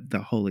and the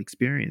whole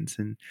experience.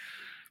 And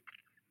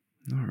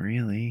not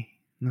really.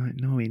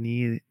 Nowhere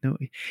near. No,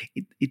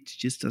 it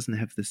just doesn't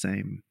have the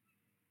same.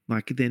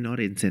 Like, they're not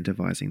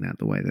incentivizing that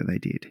the way that they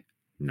did.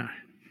 No.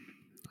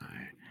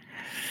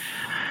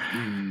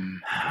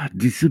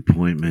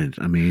 Disappointment.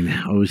 I mean,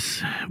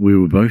 we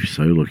were both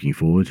so looking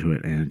forward to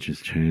it, and it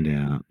just turned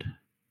out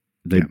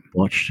they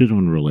botched it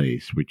on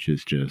release, which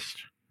is just,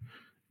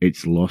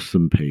 it's lost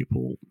some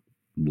people,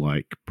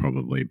 like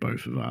probably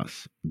both of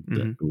us,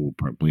 that will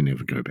probably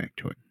never go back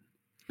to it,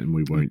 and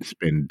we won't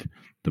spend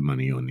the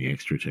money on the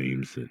extra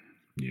teams that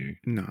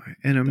No,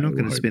 and I'm not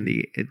going to spend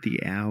hoping. the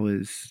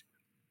hours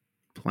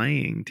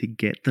playing to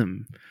get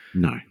them.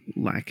 No,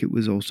 like it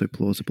was also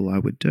plausible I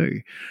would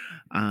do.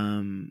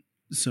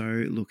 So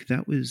look,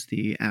 that was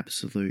the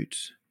absolute,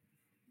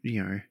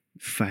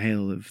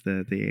 fail of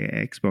the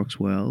Xbox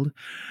world,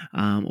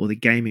 or the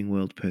gaming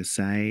world per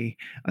se.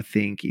 I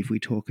think if we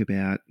talk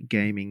about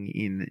gaming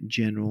in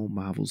general,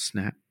 Marvel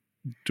Snap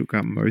took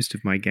up most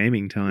of my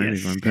gaming time,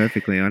 if I'm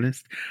perfectly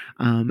honest.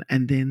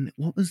 And then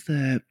what was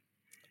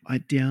I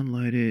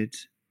downloaded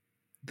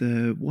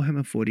the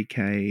Warhammer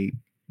 40k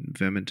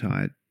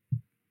Vermintide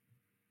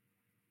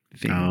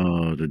thing.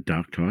 Oh, the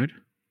Dark Tide.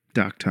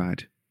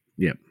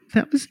 Yep.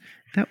 That was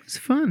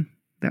fun.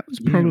 That was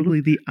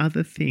probably the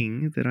other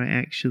thing that I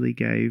actually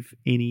gave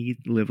any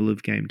level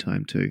of game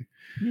time to.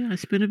 Yeah, I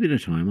spent a bit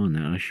of time on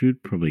that. I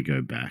should probably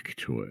go back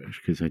to it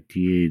because I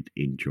did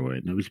enjoy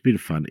it. And it was a bit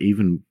of fun,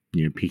 even,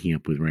 picking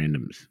up with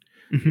randoms.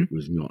 Mm-hmm. It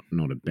was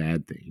not a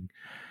bad thing.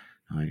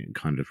 I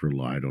kind of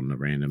relied on the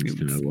randoms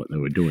to know what they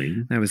were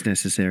doing. That was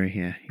necessary,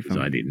 yeah. Because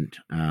I didn't.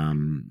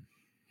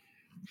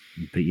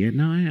 But yeah,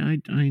 no,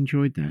 I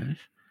enjoyed that.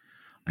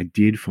 I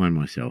did find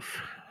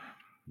myself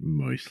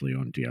mostly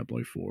on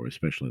Diablo 4,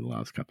 especially the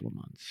last couple of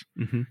months.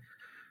 Mm-hmm.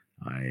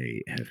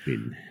 I have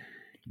been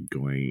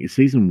going.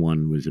 Season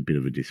 1 was a bit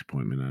of a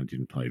disappointment. I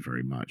didn't play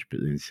very much, but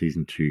then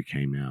season 2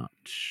 came out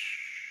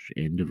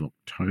end of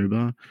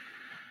October,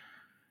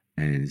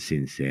 and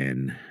since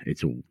then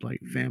it's all like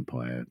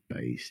vampire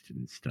based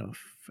and stuff,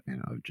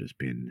 and I've just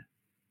been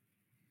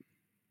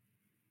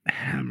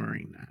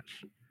hammering that.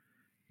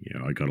 You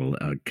know, I got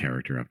a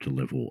character up to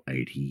level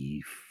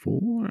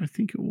 84, I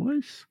think it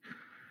was,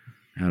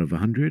 out of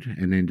 100,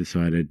 and then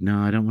decided, no,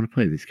 I don't want to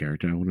play this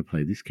character. I want to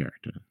play this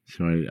character.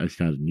 So I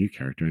started a new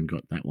character and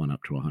got that one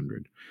up to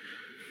 100.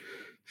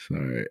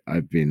 So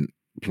I've been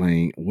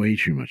playing way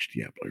too much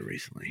Diablo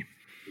recently.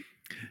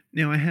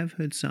 Now, I have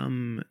heard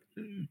some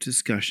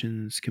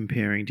discussions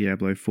comparing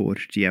Diablo 4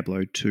 to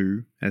Diablo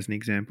 2 as an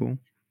example,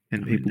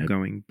 and people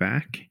going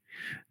back.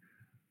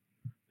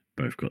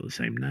 Both got the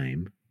same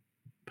name,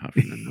 apart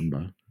from the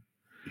number.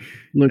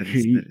 Look,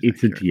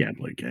 it's a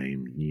Diablo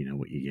game. You know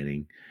what you're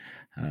getting.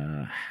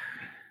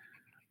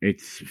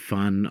 It's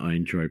fun. I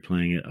enjoy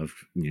playing it. I've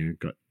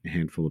got a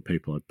handful of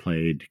people I've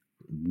played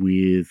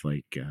with,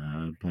 like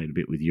played a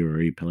bit with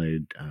Yuri,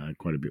 played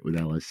quite a bit with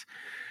Alice,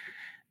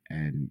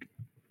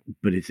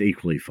 but it's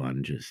equally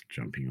fun just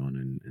jumping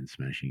on and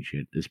smashing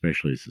shit,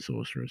 especially as the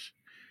sorceress.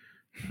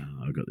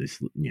 I've got this,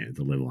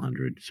 the level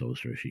 100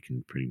 sorceress. You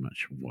can pretty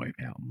much wipe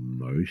out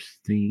most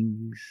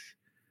things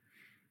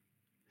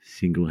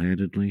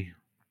single-handedly.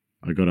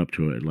 I got up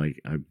to it,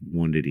 like, I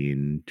wandered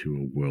into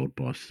a world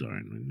boss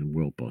zone, and the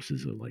world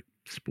bosses are, like,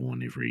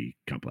 spawn every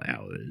couple of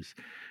hours,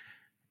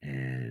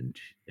 and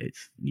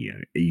it's,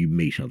 you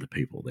meet other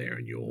people there,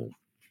 and you all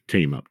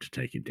team up to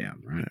take it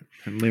down, right?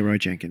 And Leroy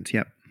Jenkins,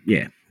 yep.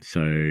 Yeah,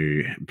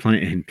 so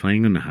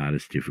playing on the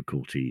hardest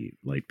difficulty,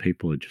 like,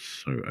 people are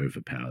just so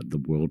overpowered. The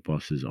world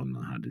bosses on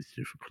the hardest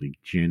difficulty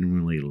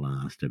generally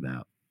last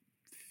about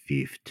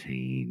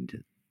 15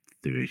 to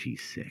 30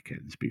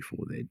 seconds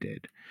before they're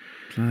dead.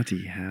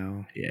 Bloody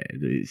hell. Yeah,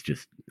 it's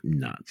just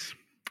nuts.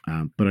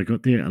 But I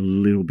got there a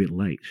little bit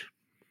late.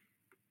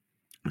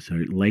 So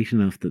late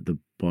enough that the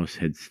boss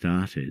had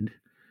started,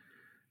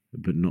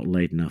 but not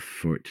late enough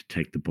for it to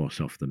take the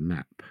boss off the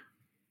map,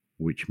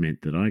 which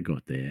meant that I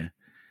got there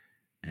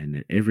and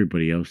that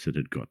everybody else that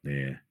had got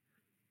there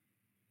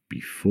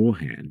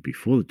beforehand,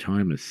 before the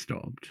timer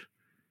stopped,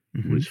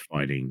 was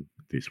fighting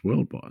this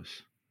world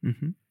boss.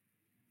 Mm-hmm.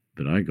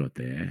 But I got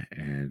there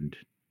and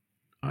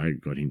I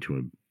got into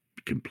a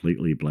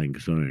completely blank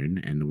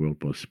zone and the world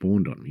boss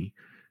spawned on me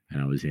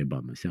and I was there by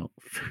myself.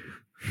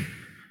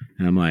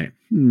 And I'm like,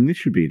 this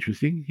should be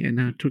interesting. Yeah,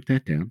 no, I took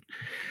that down.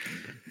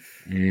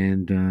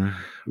 And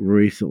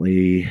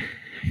recently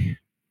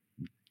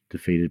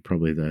defeated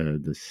probably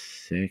the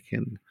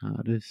second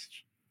hardest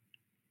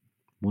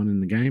one in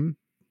the game.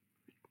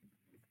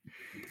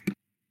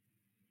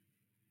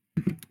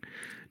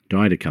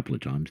 Died a couple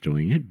of times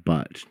doing it,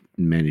 but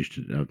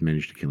I've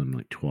managed to kill him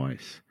like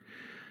twice.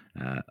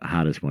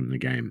 Hardest one in the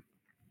game.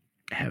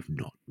 Have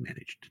not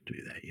managed to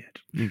do that yet.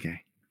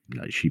 Okay.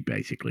 No, she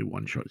basically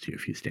one-shots you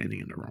if you're standing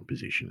in the wrong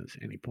position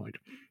at any point.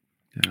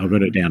 I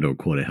got it down to a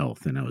quarter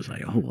health, and I was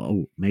like,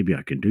 oh, maybe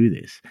I can do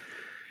this.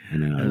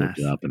 And then I looked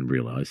it up and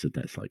realized that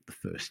that's like the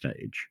first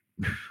stage.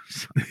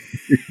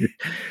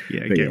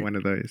 Yeah, get one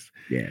of those.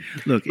 Yeah.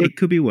 Look, it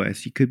could be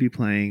worse. You could be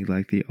playing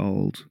like the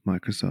old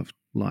Microsoft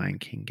Lion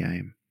King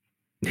game.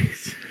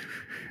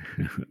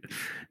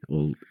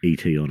 Or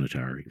E.T. on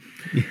Atari.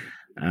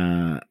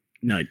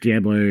 No,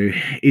 Diablo,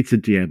 it's a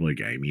Diablo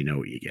game. You know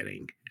what you're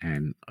getting.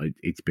 And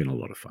it's been a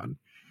lot of fun.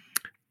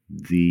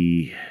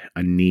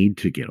 I need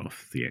to get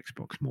off the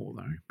Xbox more,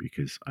 though,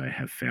 because I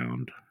have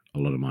found a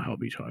lot of my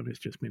hobby time has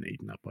just been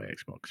eaten up by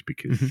Xbox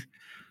because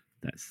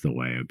that's the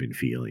way I've been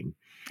feeling.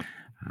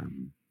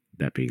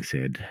 That being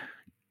said,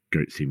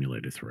 Goat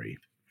Simulator 3.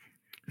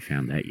 I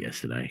found that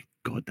yesterday.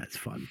 God, that's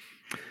fun.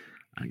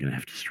 I'm going to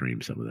have to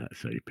stream some of that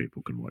so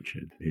people can watch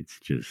it. It's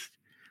just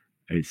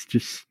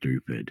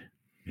stupid.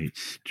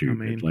 It's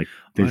stupid. I mean, like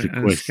there's a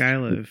quest.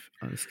 On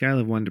a scale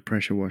of 1 to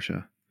Pressure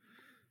Washer.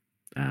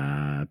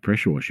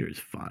 Pressure Washer is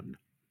fun.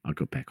 I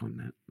got back on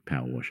that.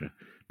 Power Wash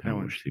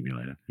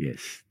Simulator.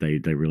 Yes, they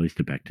released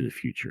a Back to the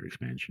Future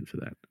expansion for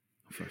that.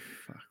 For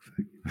fuck's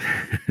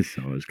sake.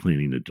 So I was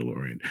cleaning the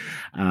DeLorean.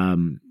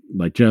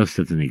 Like just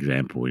as an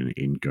example,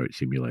 in Goat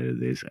Simulator,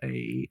 there's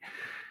a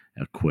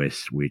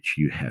quest which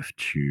you have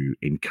to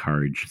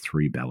encourage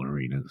 3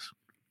 ballerinas.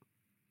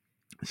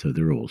 So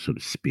they're all sort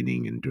of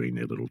spinning and doing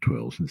their little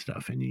twirls and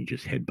stuff, and you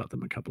just headbutt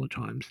them a couple of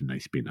times and they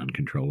spin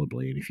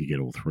uncontrollably. And if you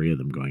get all 3 of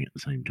them going at the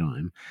same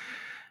time,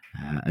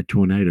 a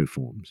tornado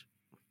forms.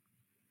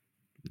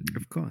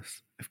 Of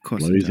course.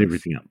 Blows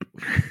everything up.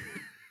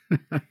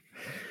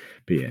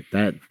 But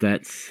yeah,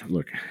 that's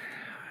look,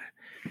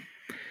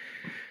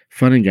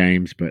 fun and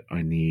games, but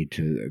I need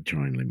to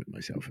try and limit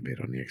myself a bit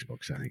on the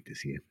Xbox, I think,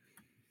 this year.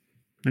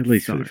 At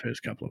least for the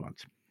first couple of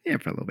months. Yeah,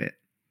 for a little bit.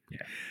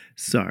 Yeah.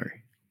 So,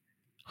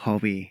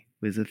 hobby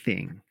was a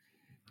thing,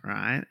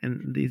 right?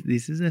 And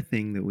this is a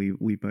thing that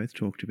we both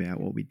talked about,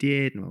 what we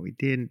did and what we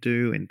didn't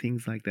do and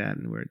things like that.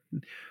 And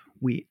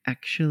we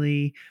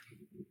actually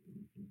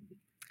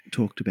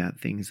talked about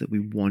things that we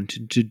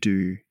wanted to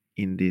do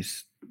in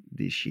this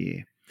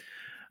year.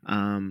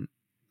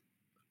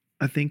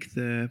 I think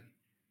the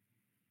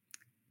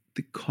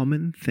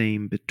common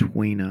theme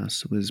between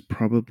us was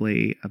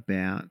probably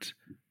about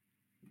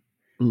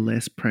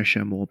less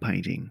pressure, more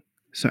painting.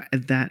 So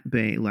that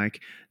being like,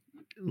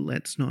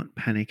 let's not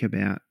panic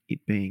about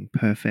it being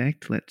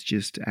perfect. Let's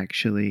just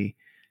actually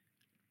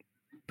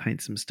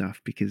paint some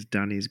stuff because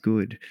done is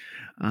good,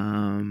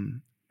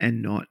 and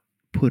not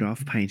put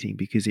off painting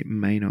because it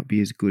may not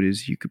be as good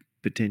as you could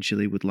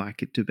potentially would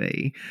like it to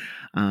be.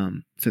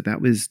 So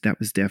that was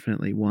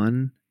definitely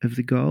one of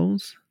the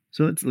goals.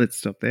 So let's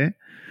stop there.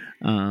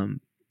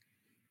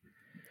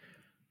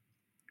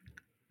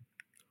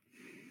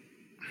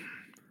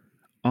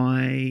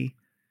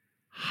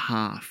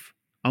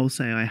 I'll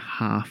say I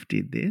half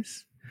did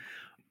this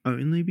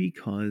only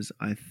because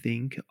I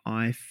think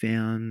I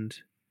found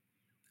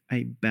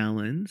a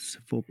balance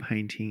for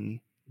painting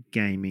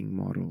gaming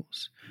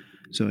models.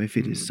 So if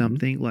it is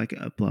something like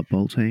a Blood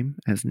Bowl team,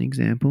 as an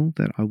example,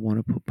 that I want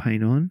to put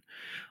paint on,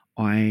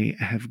 I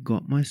have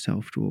got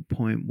myself to a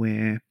point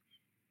where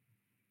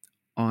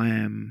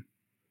I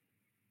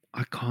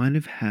kind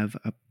of have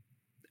a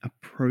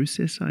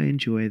process I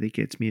enjoy that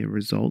gets me a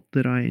result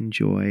that I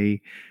enjoy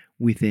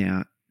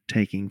without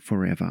taking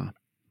forever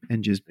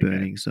and just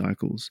burning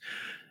cycles.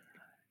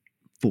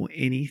 For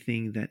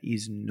anything that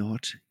is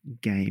not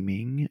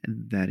gaming,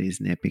 that is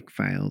an epic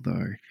fail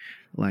though.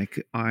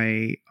 Like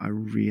I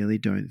really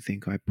don't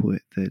think I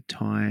put the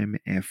time,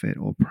 effort,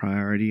 or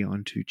priority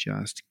onto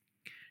just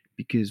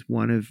because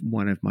one of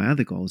my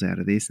other goals out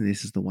of this, and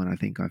this is the one I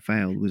think I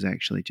failed, was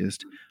actually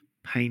just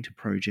paint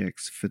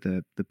projects for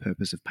the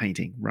purpose of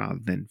painting rather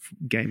than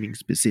gaming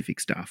specific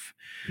stuff.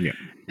 Yeah.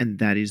 And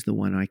that is the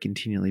one I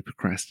continually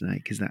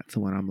procrastinate because that's the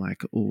one I'm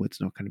like, oh,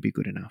 it's not going to be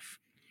good enough.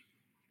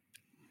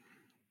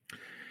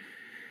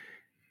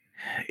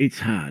 It's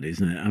hard,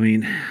 isn't it? I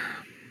mean,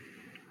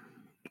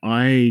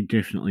 I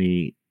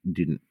definitely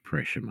didn't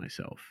pressure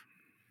myself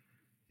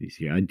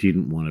this year. I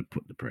didn't want to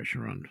put the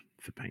pressure on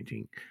for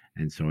painting,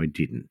 and so I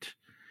didn't,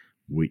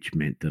 which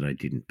meant that I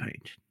didn't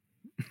paint.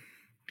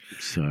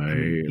 So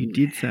you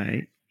did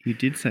say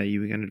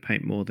you were going to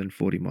paint more than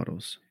 40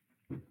 models.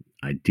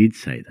 I did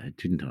say that,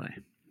 didn't I?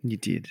 You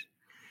did. Do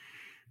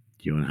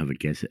you want to have a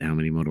guess at how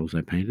many models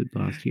I painted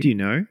last year? Do you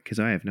know? Because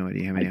I have no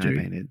idea how many I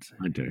painted.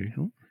 I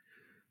do.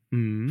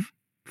 Mm-hmm.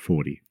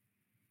 40.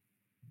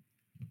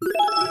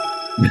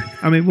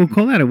 I mean, we'll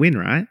call that a win,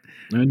 right?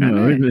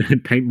 No, I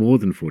didn't paint more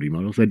than 40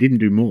 models. I didn't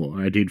do more.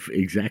 I did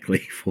exactly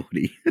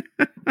 40.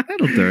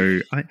 That'll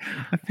do. I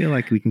feel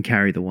like we can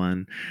carry the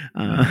one.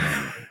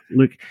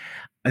 Look,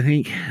 I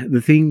think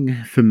the thing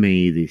for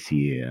me this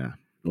year,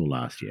 or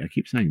last year, I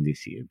keep saying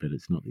this year, but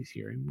it's not this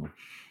year anymore,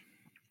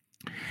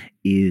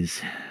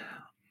 is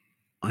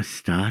I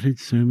started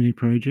so many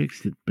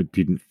projects but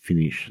didn't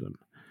finish them.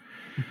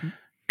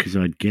 Because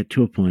I'd get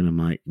to a point I'm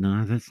like,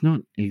 no, that's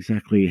not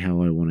exactly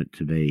how I want it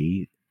to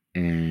be.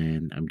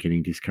 And I'm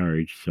getting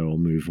discouraged, so I'll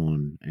move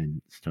on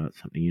and start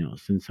something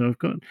else. And so I've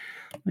got,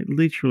 like,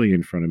 literally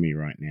in front of me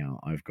right now,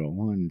 I've got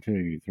 1,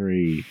 2,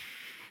 3,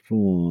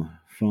 4,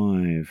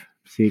 5,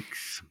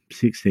 6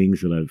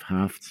 things that I've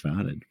half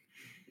started.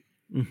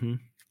 Mm-hmm.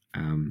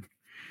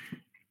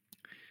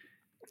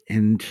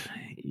 And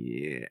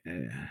yeah,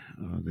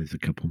 there's a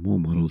couple more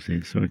models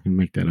there, so I can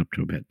make that up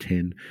to about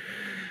 10.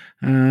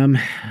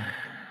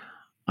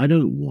 I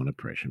don't want to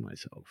pressure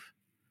myself.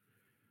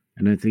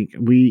 And I think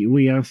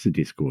we asked the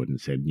Discord and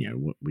said,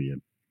 what we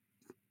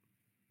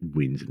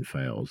wins and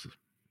fails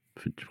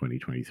for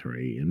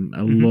 2023. And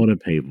a lot of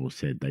people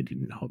said they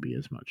didn't hobby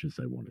as much as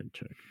they wanted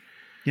to.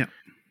 Yeah.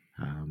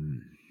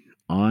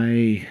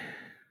 I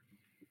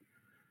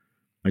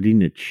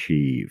didn't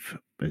achieve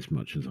as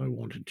much as I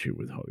wanted to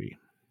with hobby.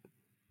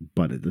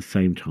 But at the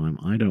same time,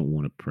 I don't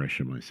want to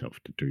pressure myself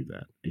to do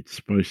that. It's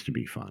supposed to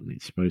be fun.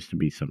 It's supposed to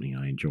be something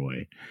I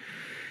enjoy.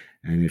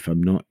 And if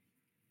I'm not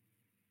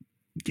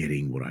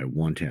getting what I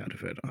want out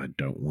of it, I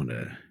don't want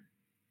to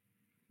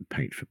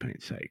paint for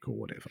paint's sake or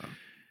whatever.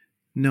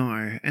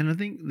 No, and I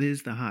think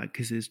there's the heart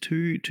because there's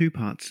two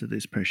parts to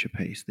this pressure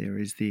piece. There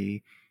is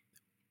the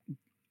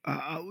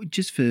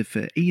just for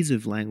ease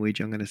of language,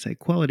 I'm going to say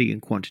quality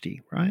and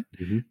quantity, right?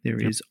 Mm-hmm. There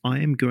is I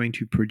am going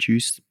to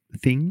produce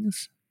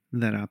things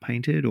that are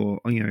painted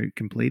or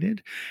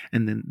completed,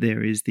 and then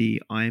there is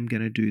the I am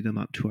going to do them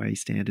up to a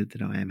standard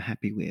that I am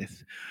happy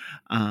with,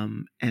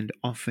 and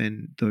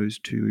often those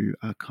two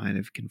are kind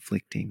of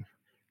conflicting.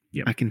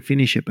 Yep. I can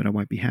finish it, but I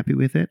won't be happy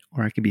with it,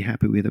 or I can be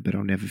happy with it, but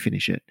I'll never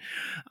finish it.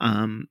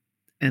 And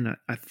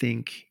I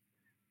think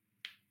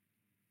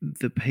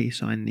the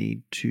piece I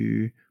need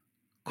to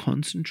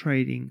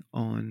concentrating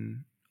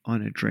on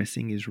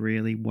addressing is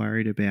really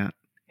worried about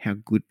how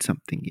good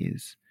something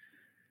is.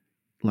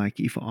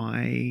 Like if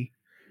I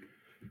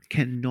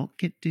cannot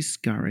get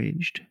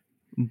discouraged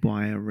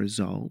by a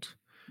result,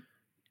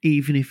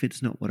 even if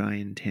it's not what I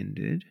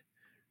intended,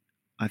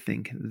 I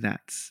think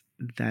that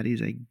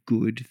is a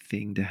good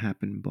thing to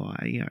happen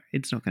by,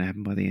 it's not going to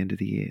happen by the end of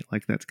the year.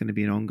 Like that's going to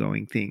be an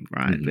ongoing thing,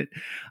 right? Mm-hmm. But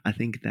I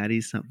think that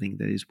is something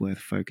that is worth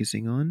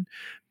focusing on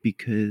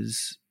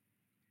because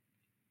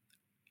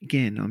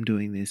again, I'm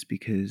doing this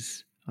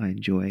because I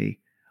enjoy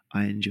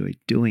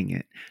doing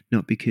it,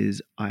 not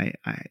because I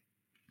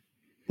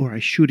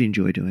should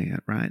enjoy doing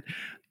it, right?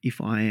 If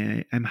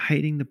I am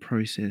hating the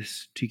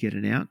process to get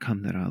an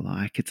outcome that I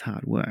like, it's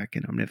hard work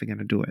and I'm never going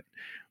to do it.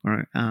 All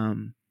right.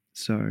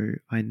 So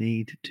I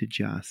need to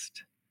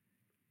just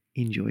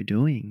enjoy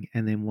doing,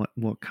 and then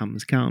what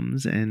comes,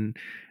 and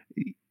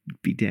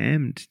be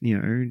damned,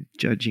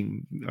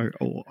 judging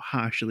or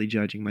harshly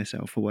judging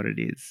myself for what it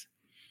is.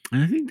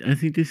 And I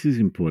think this is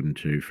important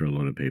too for a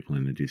lot of people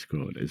in the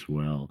Discord as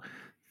well,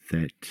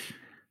 that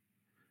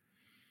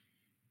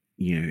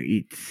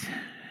it's,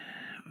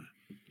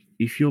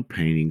 if you're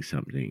painting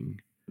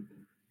something,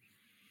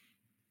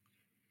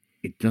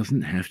 it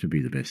doesn't have to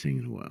be the best thing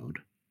in the world.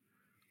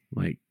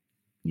 Like,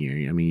 I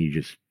mean, you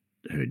just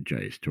heard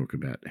Jace talk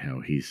about how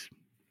he's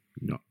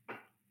not,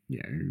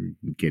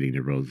 getting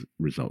the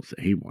results that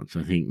he wants.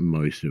 I think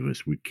most of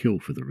us would kill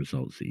for the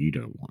results that you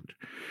don't want.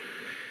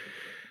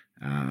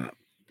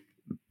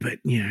 But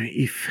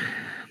if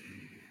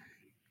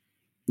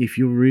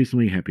you're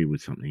reasonably happy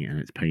with something and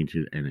it's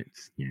painted and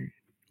it's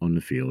on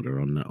the field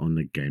or on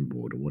the game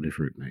board or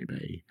whatever it may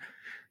be,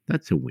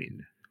 that's a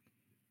win.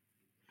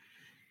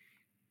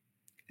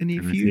 And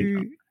if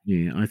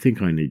I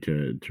think I need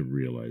to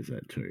realize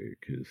that too,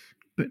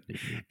 but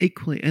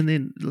equally, and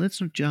then let's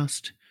not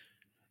just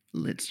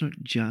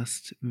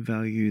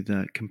value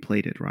the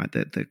completed, right?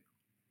 That the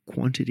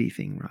quantity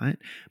thing, right?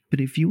 But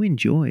if you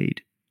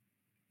enjoyed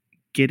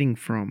getting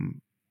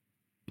from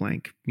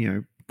blank,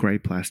 grey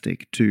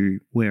plastic to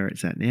where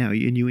it's at now,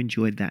 and you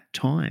enjoyed that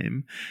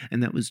time,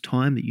 and that was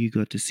time that you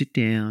got to sit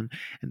down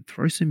and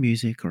throw some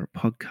music or a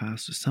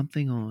podcast or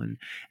something on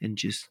and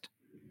just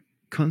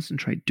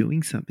concentrate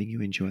doing something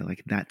you enjoy,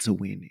 like that's a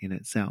win in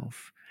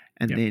itself.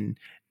 And then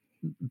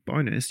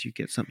bonus, you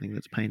get something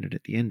that's painted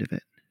at the end of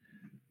it.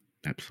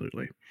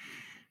 Absolutely.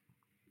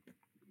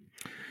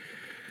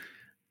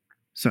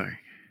 So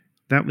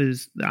that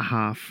was a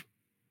half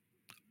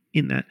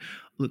in that.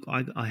 Look,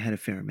 I had a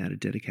fair amount of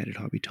dedicated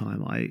hobby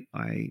time.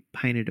 I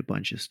painted a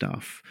bunch of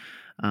stuff.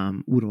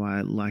 Would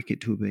I like it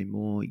to have been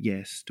more?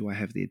 Yes. Do I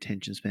have the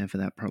attention span for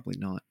that? Probably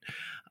not.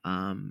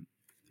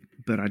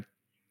 But I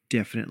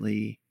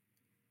definitely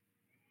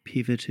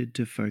pivoted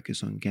to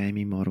focus on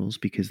gaming models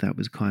because that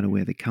was kind of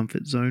where the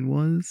comfort zone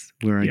was,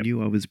 where I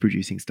knew I was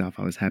producing stuff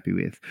I was happy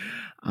with.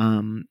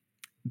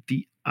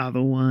 The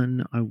other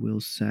one I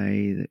will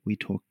say that we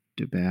talked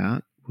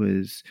about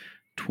was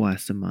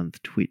twice a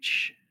month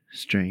Twitch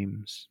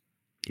streams.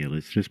 Yeah,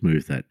 let's just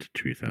move that to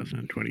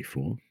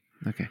 2024.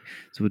 Okay,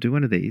 so we'll do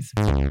one of these,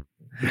 but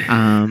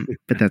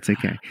that's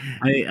okay.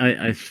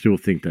 I still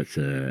think that's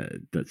a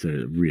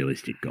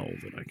realistic goal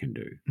that I can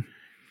do.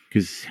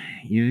 Because,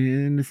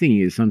 and the thing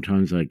is,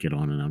 sometimes I get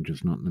on and I'm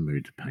just not in the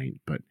mood to paint,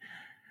 but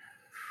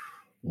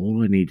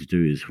all I need to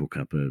do is hook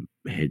up a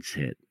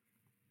headset,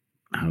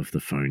 have the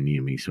phone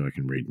near me so I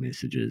can read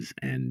messages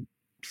and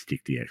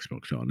stick the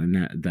Xbox on.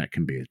 And that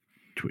can be a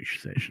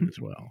Twitch session as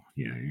well.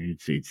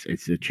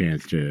 It's a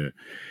chance to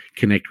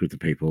connect with the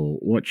people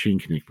watching,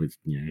 connect with,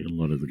 a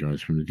lot of the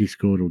guys from the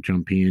Discord will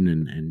jump in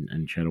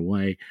and chat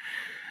away.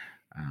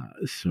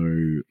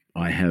 So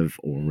I have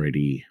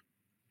already,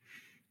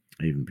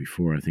 even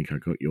before I think I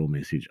got your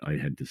message, I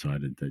had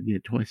decided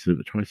that twice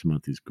a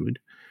month is good.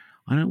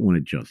 I don't want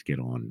to just get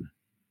on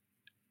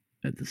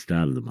at the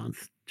start of the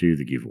month, do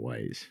the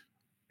giveaways,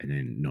 and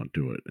then not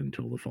do it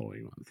until the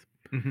following month.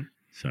 Mm-hmm.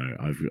 So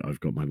I've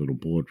got my little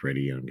board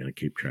ready, and I'm going to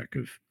keep track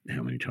of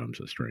how many times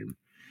I stream.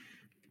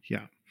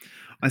 Yeah,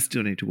 I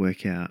still need to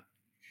work out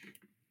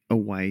a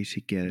way to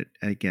get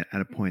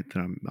at a point that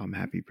I'm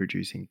happy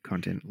producing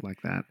content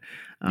like that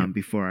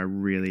before I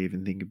really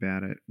even think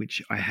about it,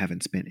 which I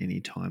haven't spent any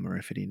time or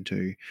effort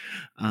into.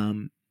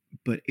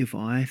 But if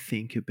I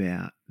think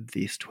about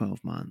this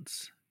 12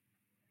 months,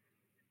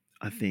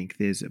 I think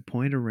there's a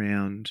point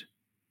around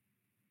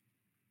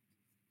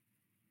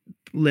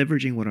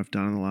leveraging what I've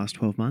done in the last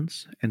 12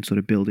 months and sort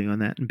of building on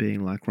that and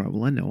being like, right,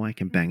 well, I know I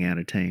can bang out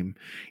a team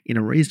in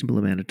a reasonable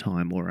amount of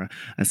time, or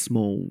a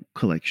small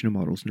collection of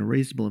models in a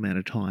reasonable amount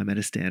of time at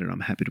a standard I'm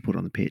happy to put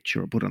on the pitch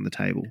or put on the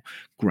table.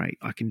 Great,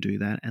 I can do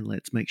that, and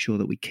let's make sure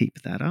that we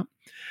keep that up.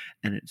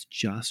 And it's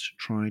just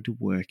trying to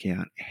work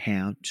out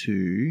how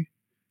to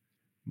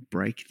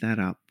break that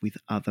up with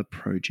other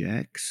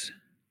projects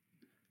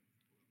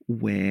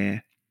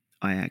where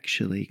I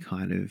actually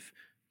kind of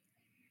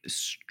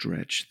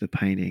stretch the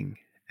painting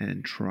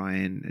and try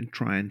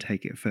and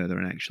take it further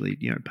and actually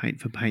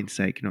paint for paint's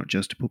sake, not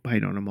just to put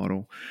paint on a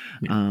model.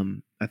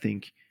 I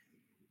think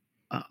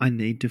I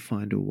need to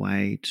find a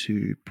way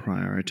to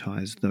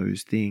prioritize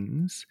those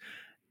things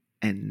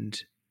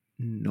and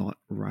not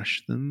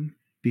rush them,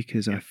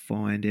 because I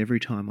find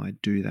every time I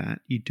do that,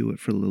 you do it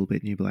for a little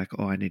bit and you'll be like,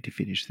 oh, I need to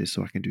finish this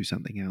so I can do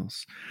something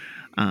else,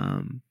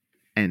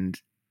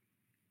 and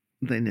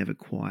they never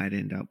quite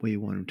end up where you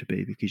want them to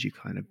be because you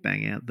kind of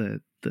bang out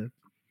the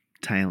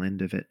tail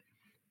end of it.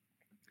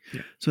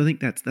 Yeah. So I think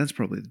that's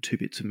probably the two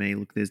bits for me.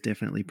 Look, there's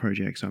definitely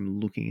projects I'm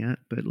looking at,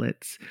 but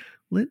let's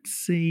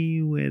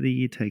see where the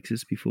year takes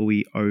us before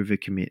we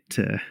overcommit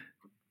to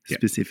Yep.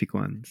 specific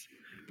ones.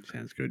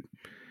 Sounds good.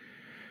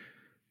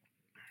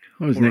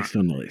 What was All next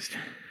on the list?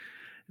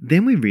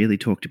 Then we really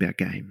talked about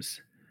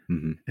games,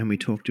 Mm-hmm. and we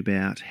talked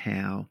about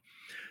how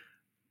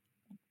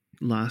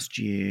last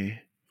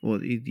year, or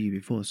the year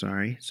before,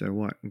 sorry, so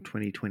what,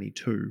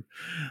 2022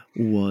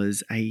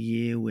 was a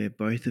year where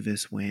both of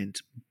us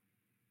went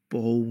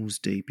balls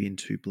deep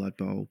into Blood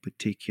Bowl,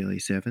 particularly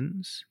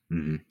sevens,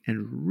 Mm-hmm.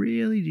 and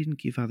really didn't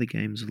give other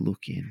games a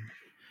look in.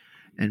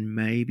 And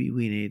maybe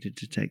we needed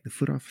to take the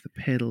foot off the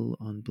pedal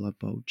on Blood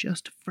Bowl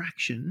just a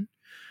fraction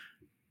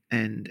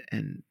and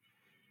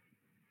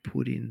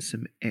put in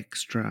some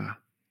extra,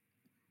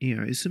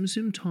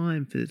 some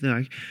time for,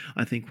 like,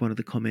 I think one of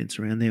the comments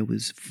around there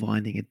was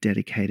finding a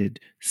dedicated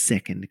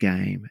second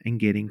game and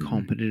getting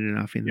competent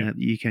enough in that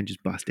you can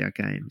just bust out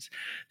games.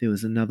 There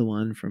was another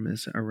one from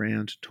us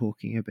around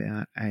talking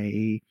about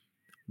a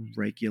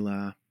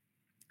regular,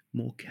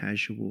 more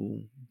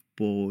casual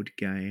board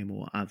game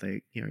or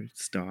other,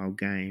 style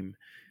game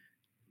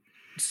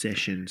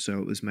session. So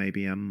it was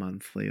maybe a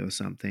monthly or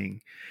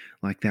something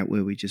like that,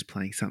 where we're just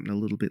playing something a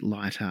little bit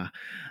lighter.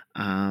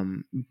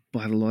 But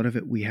a lot of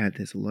it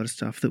there's a lot of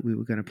stuff that we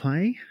were going to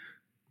play,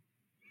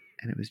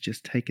 and it was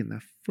just taking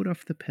the foot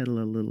off the pedal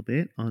a little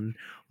bit on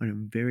a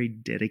very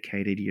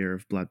dedicated year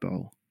of Blood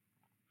Bowl.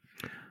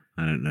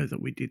 I don't know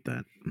that we did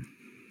that.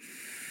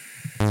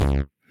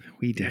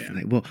 We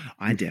definitely,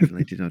 I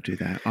definitely did not do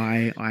that.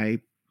 I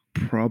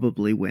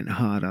probably went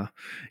harder,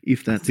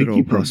 if that's at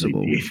all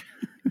possible.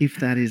 If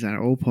that is at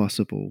all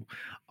possible,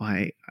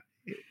 I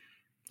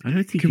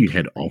don't think you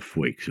had off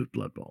weeks of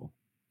Blood Bowl.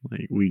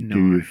 Like we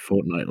do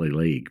fortnightly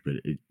league, but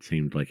it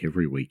seemed like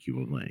every week you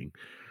were playing.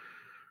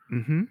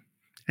 Mm-hmm.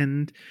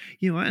 And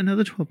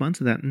another 12 months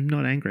of that, I'm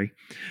not angry.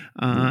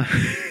 So,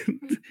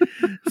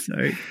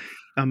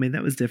 I mean,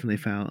 that was definitely a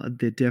fail.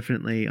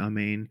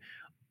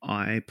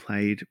 I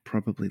played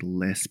probably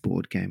less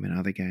board game and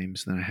other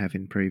games than I have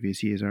in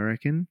previous years, I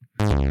reckon.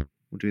 We'll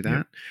do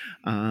that.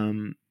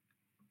 Yep.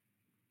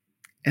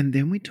 And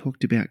then we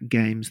talked about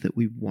games that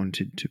we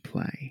wanted to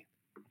play.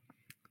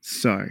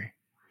 So,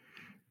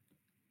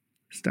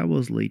 Star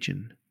Wars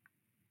Legion.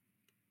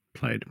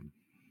 Played.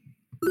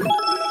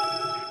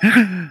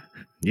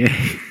 Yeah.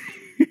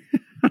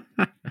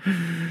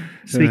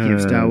 Speaking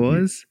of Star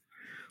Wars,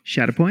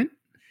 Shatterpoint.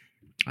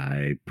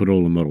 I put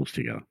all the models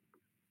together.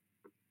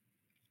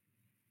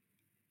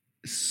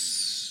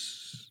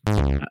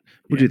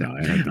 We'll do that.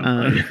 I have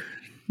not played.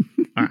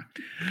 All right.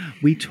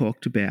 We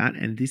talked about,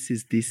 and this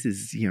is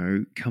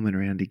coming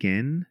around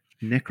again,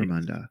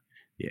 Necromunda.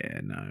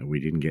 Yeah, no, we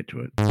didn't get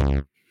to it.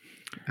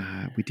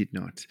 We did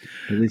not.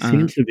 But there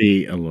seems to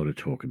be a lot of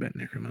talk about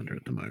Necromunda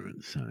at the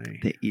moment. So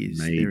there is.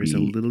 There is a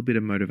little bit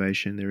of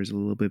motivation. There is a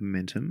little bit of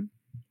momentum.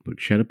 Look,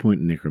 Shatterpoint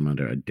and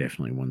Necromunda are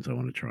definitely ones I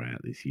want to try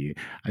out this year.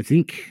 I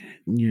think,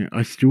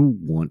 I still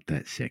want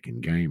that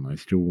second game. I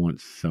still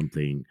want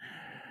something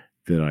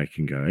that I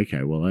can go,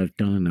 okay, well, I've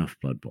done enough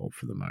Blood Bowl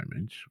for the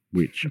moment,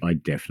 which I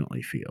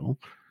definitely feel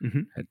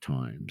at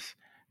times.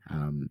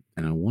 And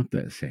I want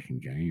that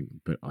second game,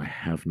 but I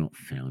have not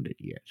found it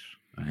yet.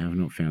 I have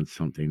not found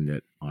something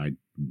that I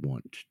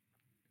want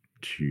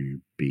to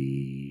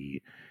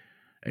be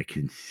a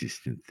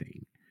consistent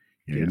thing.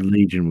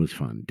 Legion was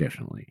fun,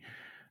 definitely.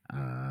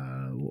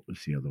 What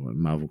was the other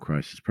one? Marvel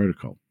Crisis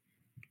Protocol.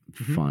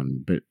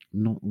 Fun, but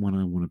not one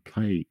I want to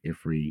play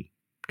every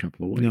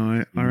couple of weeks.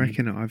 No, I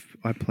reckon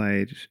I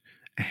played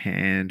a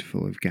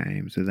handful of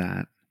games of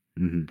that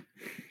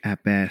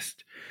at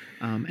best.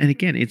 And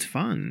again, it's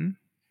fun,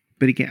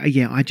 but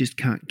again, I just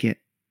can't get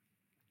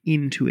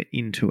into it.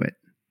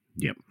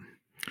 Yep.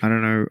 I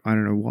don't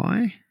know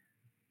why.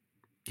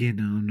 Yeah,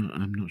 no,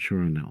 I'm not sure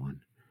on that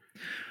one.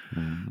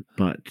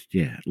 But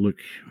yeah, look,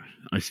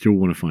 I still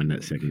want to find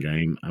that second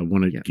game. I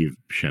want to give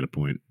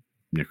Shatterpoint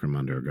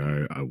Necromunda a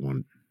go. I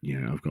want,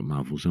 I've got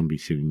Marvel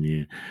Zombies sitting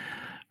there.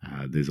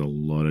 There's a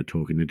lot of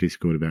talk in the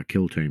Discord about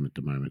Kill Team at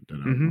the moment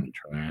that I want to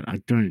try out. I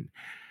don't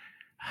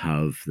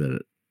have the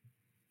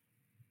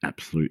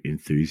absolute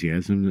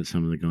enthusiasm that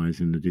some of the guys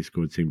in the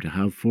Discord seem to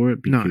have for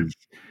it, because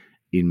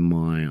in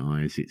my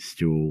eyes it's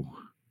still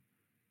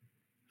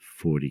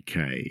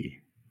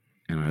 40k,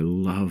 and I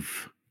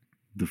love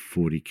the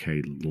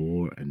 40k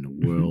lore and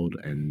the world,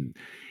 and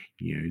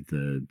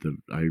the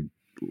I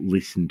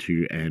listen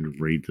to and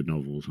read the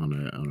novels on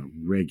a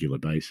regular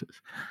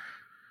basis.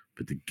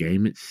 But the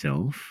game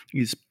itself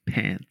is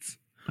pants.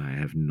 I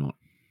have not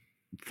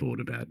thought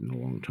about in a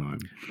long time.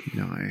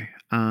 No.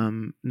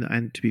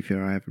 And to be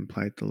fair, I haven't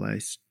played the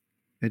latest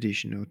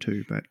edition or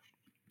two, but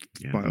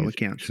by all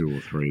accounts, 2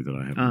 or 3 that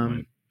I haven't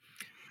played.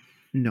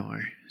 No.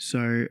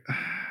 So,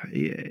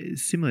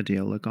 similar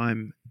deal. Look,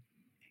 I'm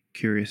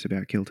curious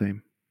about Kill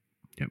Team.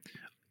 Yep.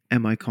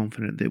 Am I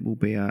confident that will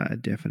be a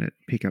definite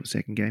pick-up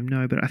second game?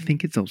 No, but I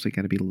think it's also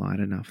going to be light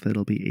enough that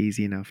it'll be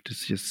easy enough to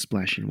just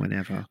splash in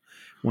whenever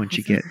once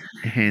you get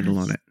a handle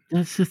on it.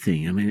 That's the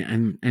thing. I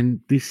mean,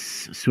 and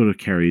this sort of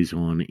carries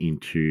on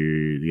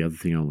into the other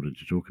thing I wanted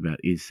to talk about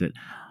is that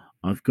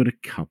I've got a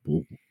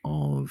couple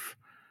of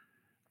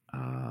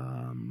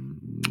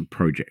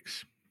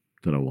projects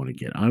that I want to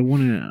get. I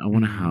want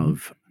to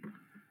have,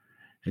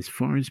 as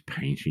far as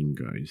painting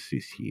goes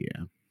this year,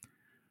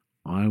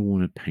 I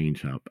want to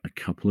paint up a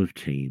couple of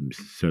teams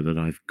so that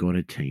I've got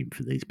a team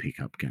for these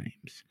pickup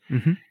games.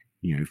 Mhm.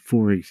 You know,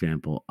 for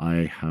example,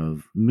 I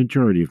have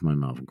majority of my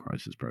Marvel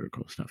Crisis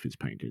Protocol stuff is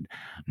painted.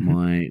 Mhm.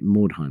 My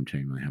Mordheim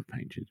team I have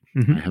painted.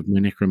 Mhm. I have my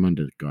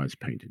Necromunda guys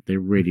painted.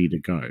 They're ready to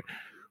go.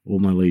 All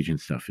my Legion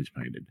stuff is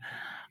painted.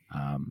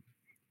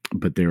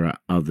 But there are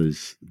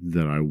others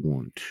that I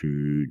want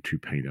to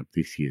paint up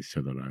this year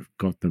so that I've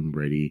got them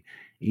ready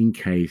in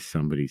case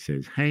somebody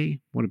says, hey,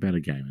 what about a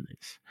game of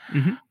this?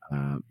 Mhm.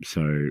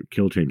 So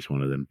Kill Team's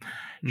one of them.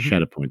 Mhm.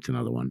 Shatterpoint's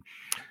another one.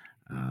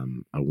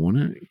 I want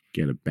to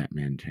get a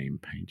Batman team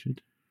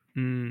painted.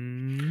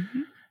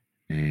 Mhm.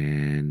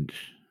 And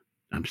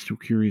I'm still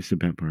curious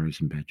about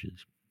Burrows and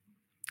Badges.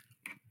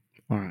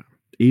 All right.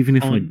 Even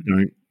if I On-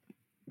 don't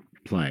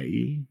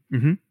play,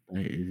 Mhm.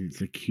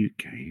 it's a cute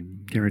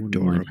game. They're I wouldn't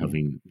mind adorable.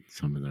 having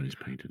some of those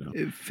painted up.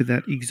 For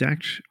that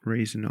exact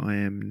reason, I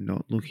am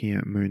not looking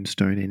at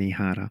Moonstone any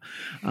harder.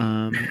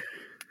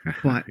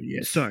 But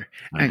yes, so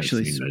I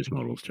actually, have seen those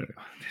models too.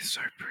 oh, they're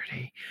so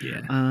pretty.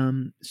 Yeah.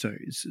 So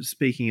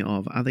speaking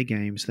of other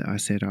games that I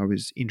said I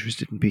was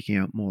interested in picking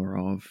up more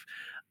of,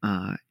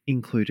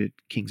 included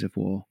Kings of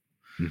War.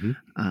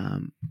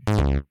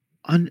 Mm-hmm.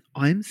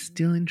 I'm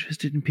still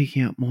interested in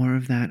picking up more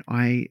of that.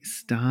 I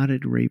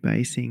started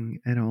rebasing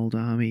an old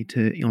army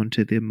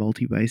onto the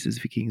multi bases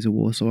for Kings of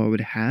War, so I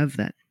would have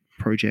that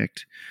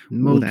project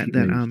or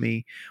that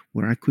army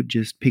where I could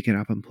just pick it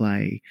up and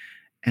play,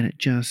 and it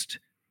just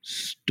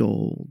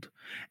stalled.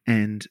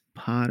 And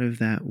part of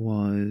that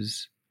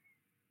was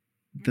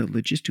the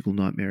logistical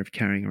nightmare of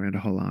carrying around a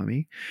whole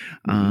army,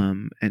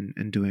 and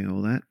doing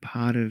all that.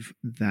 Part of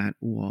that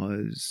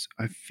was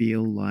I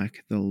feel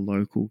like the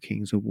local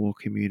Kings of War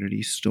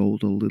community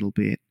stalled a little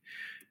bit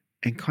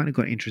and kind of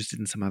got interested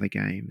in some other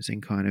games.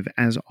 And kind of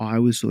as I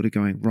was sort of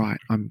going,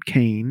 right, I'm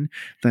keen,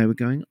 they were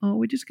going, oh,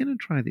 we're just going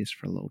to try this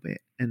for a little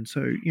bit. And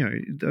so,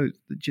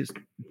 just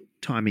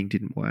timing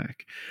didn't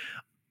work.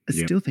 I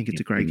still think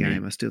it's a great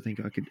game. I still think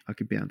I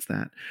could bounce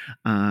that.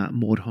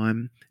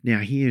 Mordheim. Now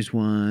here's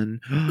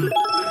one.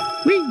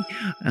 Whee!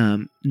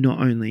 Not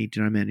only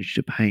did I manage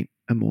to paint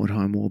a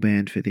Mordheim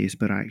warband for this,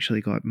 but I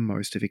actually got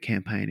most of a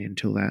campaign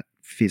until that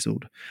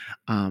fizzled,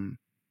 and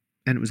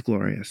it was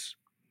glorious.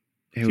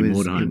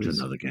 Mordheim's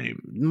another game.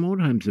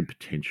 Mordheim's a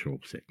potential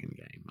second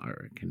game, I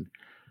reckon,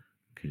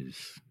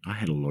 because I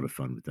had a lot of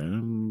fun with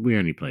that. We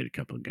only played a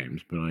couple of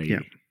games, but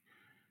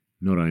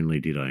not only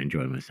did I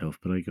enjoy myself,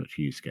 but I got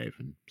to use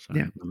Skaven. So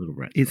a little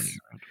rat's running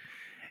around.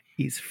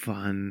 It's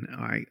fun.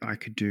 I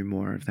could do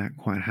more of that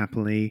quite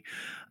happily.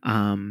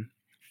 And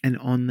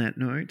on that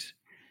note,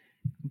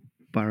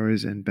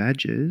 Burrows and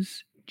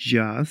Badges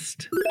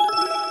just...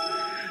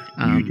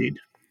 you did.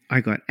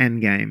 I got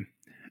Endgame,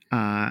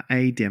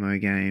 a demo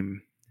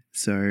game.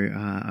 So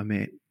I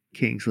met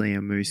Kingsley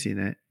and Moose in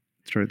it,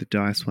 throw the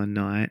dice one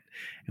night,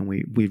 and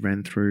we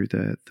ran through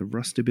the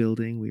roster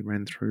building. We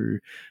ran through...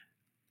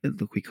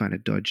 Look, we kind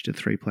of dodged a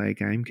 3-player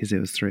game because there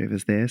was 3 of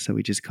us there, so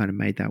we just kind of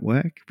made that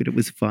work. But it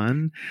was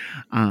fun,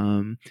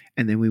 and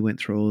then we went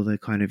through all the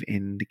kind of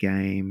end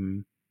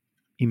game,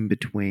 in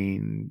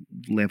between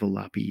level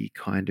uppy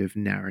kind of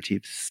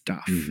narrative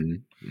stuff.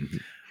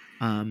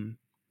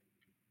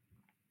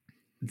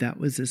 That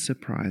was a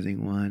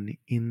surprising one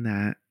in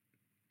that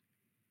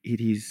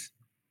it is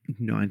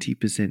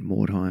 90%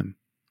 Mordheim.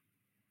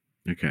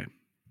 Okay,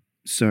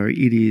 so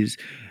it is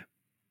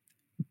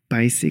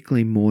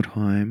basically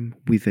Mordheim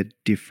with a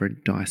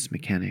different dice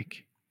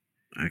mechanic.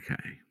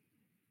 Okay.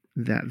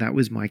 That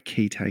was my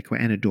key takeaway,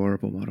 and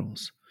adorable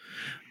models.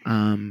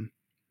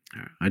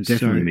 I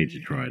definitely need to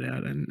try it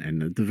out,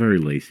 and at the very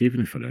least,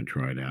 even if I don't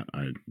try it out,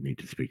 I need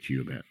to speak to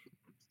you about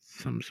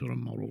some sort of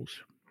models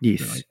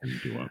that I can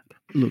do up.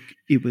 Look,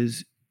 it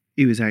was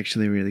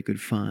actually really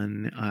good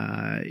fun.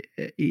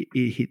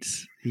 It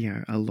hits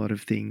a lot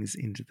of things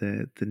into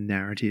the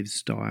narrative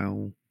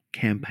style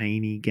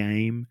campaigny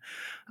game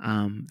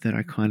that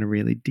I kind of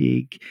really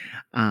dig.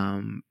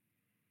 The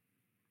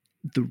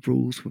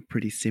rules were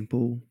pretty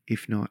simple,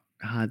 if not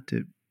hard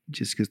to,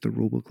 just because the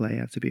rulebook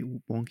layout's a bit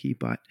wonky,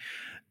 but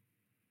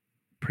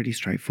pretty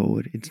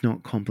straightforward. It's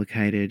not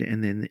complicated,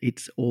 and then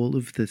it's all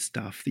of the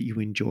stuff that you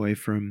enjoy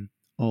from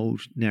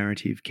old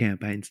narrative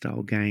campaign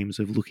style games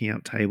of looking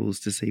up tables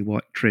to see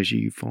what treasure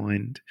you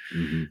find.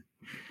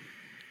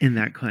 And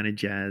that kind of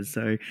jazz.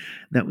 So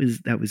that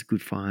was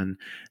good fun.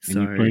 And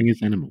you're playing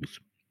as animals.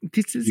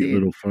 This is it.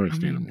 Little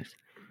forest animals.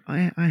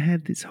 I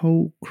had this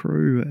whole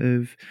crew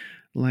of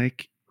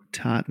like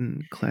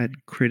tartan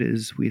clad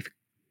critters with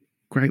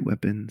great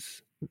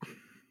weapons.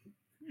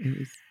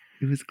 It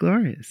It was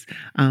glorious.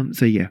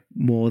 So yeah,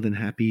 more than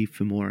happy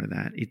for more of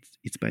that.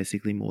 It's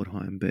basically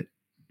Mordheim, but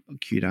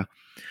cuter.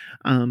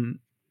 So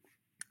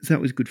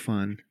that was good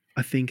fun.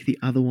 I think the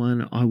other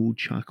one I will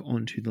chuck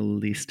onto the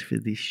list for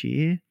this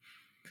year.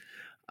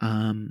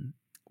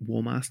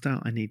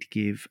 Warmaster, I need to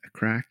give a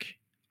crack.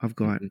 I've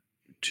got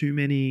too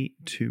many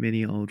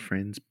old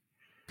friends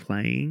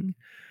playing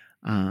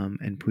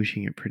and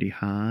pushing it pretty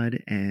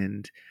hard.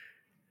 And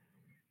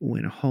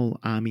when a whole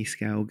army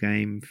scale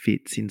game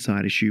fits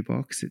inside a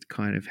shoebox, it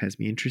kind of has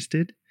me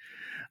interested.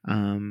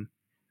 And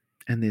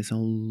there's a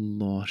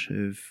lot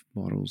of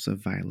models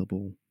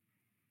available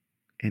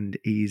and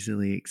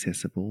easily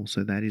accessible.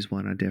 So that is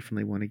one I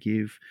definitely want to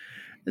give.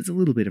 There's a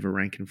little bit of a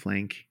rank and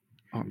flank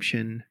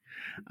option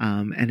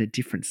and a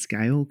different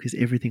scale because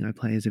everything I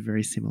play is a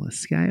very similar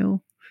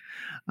scale.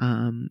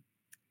 The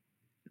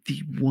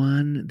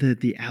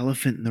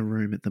elephant in the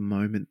room at the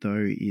moment,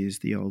 though, is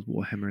the old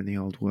Warhammer in the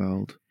Old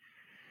World.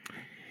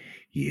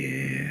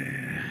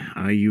 Yeah.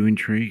 Are you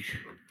intrigued?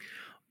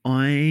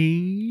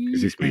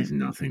 Because this means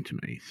nothing to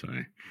me, so.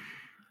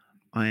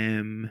 I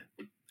am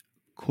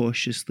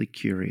cautiously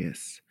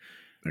curious.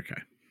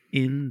 Okay.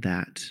 In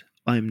that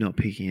I'm not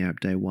picking it up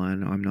day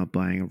one. I'm not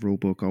buying a rule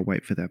book. I'll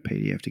wait for that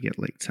PDF to get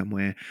leaked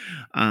somewhere.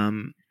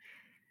 I'm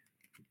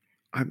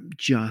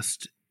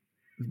just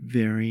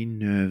very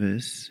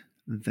nervous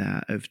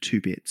that of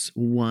two bits.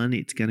 One,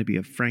 it's going to be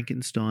a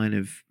Frankenstein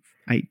of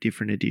 8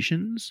 different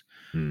editions.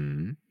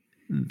 Mm.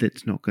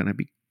 That's not going to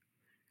be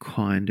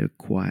kind of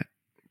quite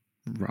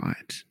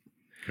right.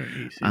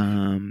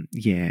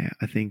 Yeah,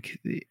 I think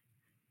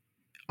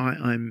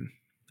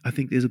I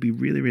think there'll be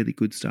really, really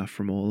good stuff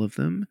from all of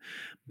them,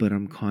 but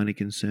I'm kind of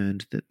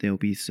concerned that there'll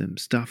be some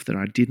stuff that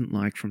I didn't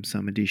like from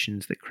some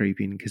editions that creep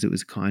in because it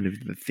was kind of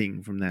the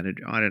thing from that.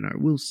 I don't know.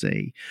 We'll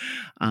see.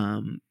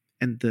 And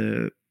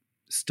the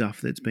stuff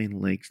that's been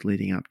leaked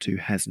leading up to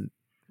hasn't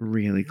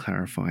really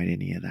clarified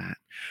any of that.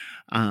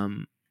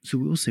 So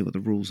we'll see what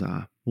the rules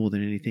are more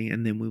than anything,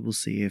 and then we will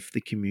see if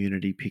the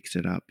community picks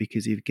it up,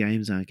 because if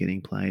games aren't getting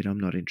played, I'm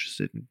not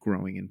interested in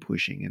growing and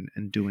pushing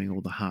and doing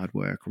all the hard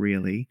work,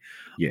 really.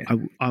 Yeah.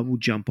 I will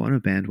jump on a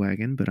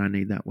bandwagon, but I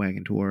need that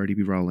wagon to already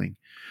be rolling.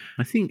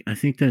 I think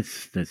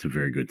that's a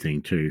very good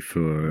thing too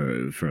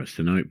for us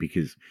to note,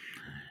 because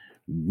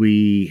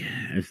we,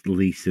 at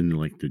least in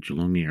like the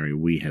Geelong area,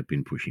 we have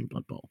been pushing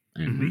Blood Bowl,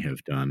 and we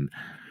have done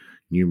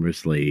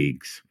numerous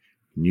leagues,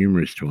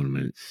 numerous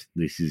tournaments.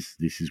 This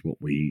is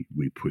what we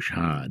push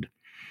hard,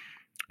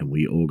 and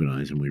we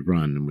organize and we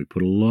run and we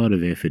put a lot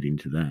of effort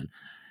into that.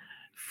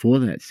 For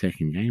that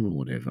second game or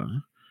whatever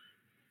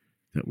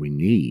that we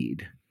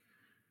need,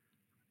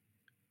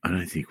 I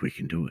don't think we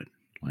can do it.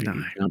 Like, No.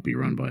 it can't be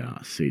run by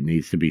us. It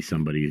needs to be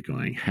somebody who's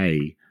going,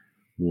 hey,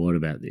 what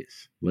about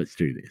this? Let's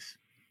do this.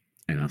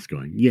 And us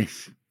going,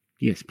 yes,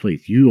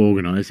 please, you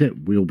organize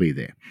it. We'll be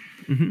there.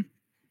 Mm-hmm.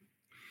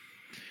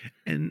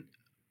 And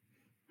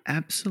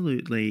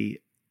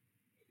absolutely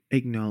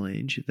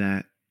acknowledge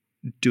that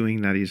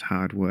doing that is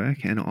hard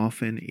work, and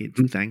often it's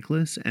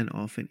thankless, and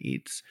often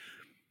it's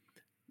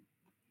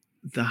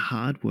the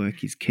hard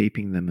work is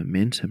keeping the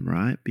momentum,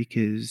 right?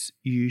 Because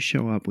you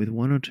show up with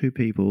 1 or 2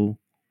 people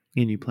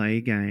and you play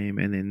a game,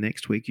 and then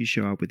next week you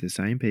show up with the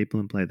same people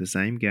and play the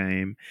same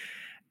game,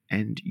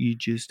 and you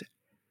just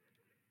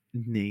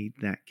need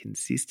that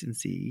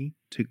consistency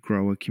to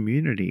grow a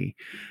community.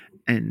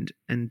 And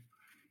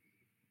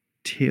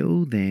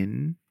until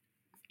then,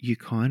 you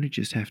kind of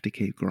just have to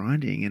keep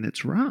grinding, and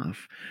it's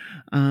rough.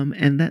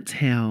 And that's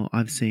how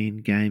I've seen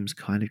games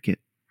kind of get,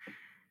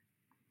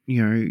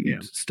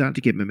 start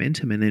to get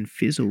momentum and then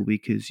fizzle,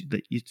 because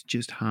it's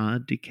just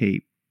hard to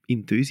keep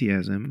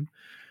enthusiasm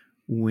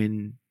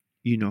when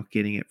you're not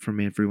getting it from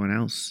everyone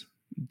else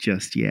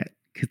just yet,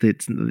 because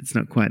it's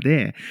not quite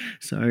there.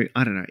 So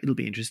I don't know. It'll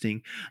be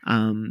interesting.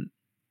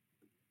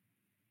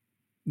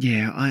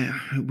 Yeah, I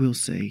will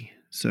see.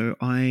 So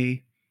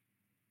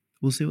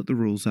we'll see what the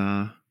rules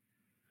are.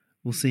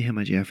 We'll see how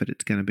much effort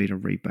it's going to be to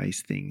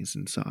rebase things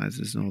and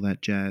sizes and all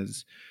that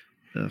jazz.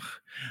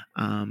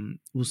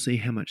 We'll see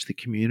how much the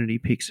community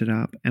picks it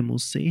up, and we'll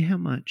see how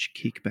much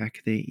kickback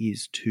there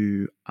is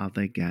to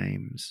other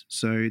games.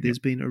 So there's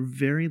been a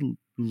very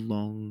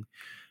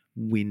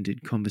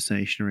long-winded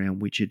conversation around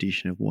which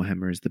edition of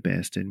Warhammer is the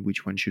best and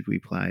which one should we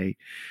play,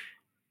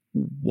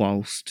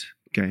 whilst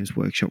Games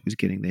Workshop was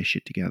getting their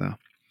shit together.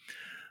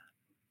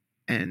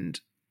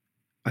 And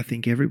I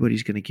think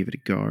everybody's going to give it a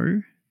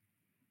go,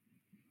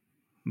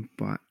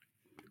 but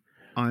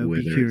I'll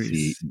be curious.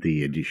 It's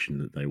the edition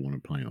that they want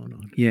to play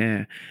on.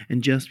 Yeah,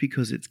 and just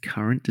because it's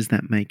current, does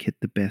that make it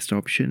the best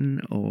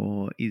option,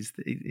 or is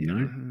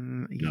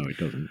no, it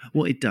doesn't.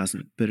 Well, it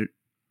doesn't, but it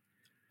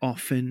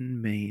often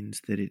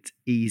means that it's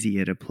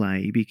easier to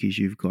play because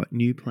you've got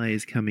new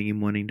players coming in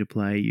wanting to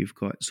play. You've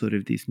got sort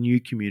of this new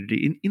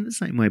community in the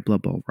same way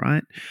Blood Bowl,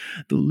 right?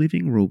 The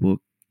living rulebook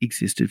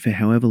existed for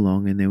however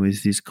long, and there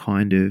was this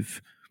kind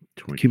of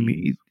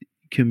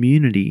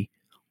community,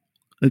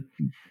 a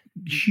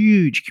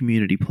huge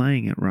community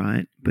playing it,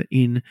 right? But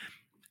in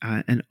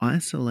an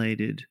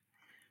isolated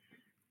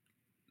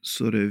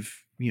sort of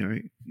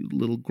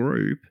little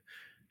group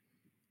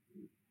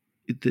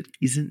that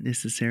isn't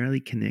necessarily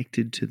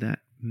connected to that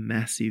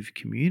massive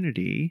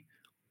community,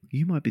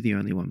 you might be the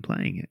only one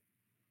playing it.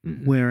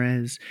 Mhm.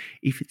 Whereas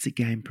if it's a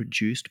game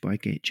produced by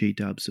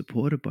GW,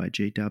 supported by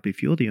GW,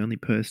 if you're the only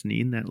person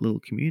in that little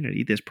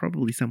community, there's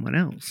probably someone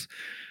else.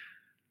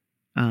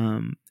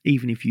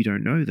 Even if you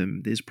don't know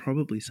them, there's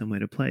probably somewhere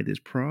to play.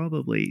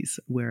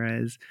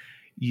 Whereas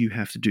you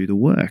have to do the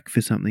work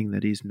for something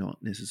that is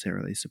not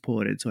necessarily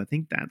supported. So I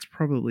think that's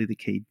probably the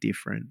key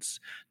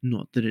difference.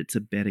 Not that it's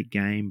a better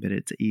game, but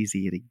it's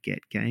easier to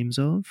get games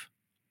of.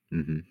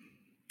 Mhm.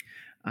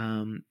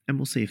 And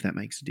we'll see if that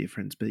makes a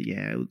difference. But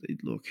yeah,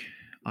 look,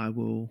 I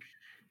will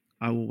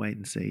wait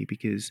and see,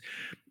 because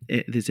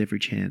there's every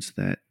chance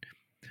that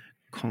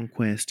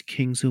Conquest,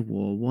 Kings of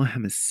War,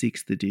 Warhammer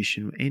 6th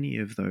edition, any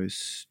of those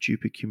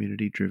stupid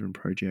community-driven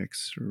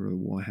projects, or the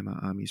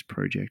Warhammer Armies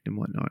project and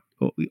whatnot,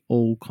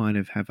 all kind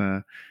of have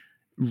a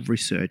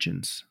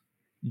resurgence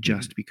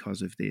just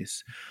because of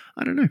this.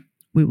 I don't know.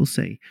 We will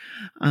see.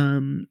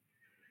 But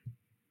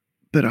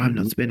I'm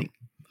not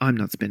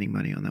spending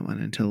money on that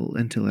one until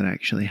it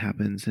actually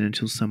happens, and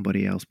until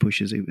somebody else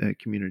pushes a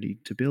community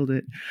to build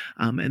it.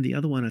 And the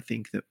other one I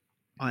think that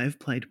I've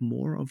played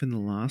more of in the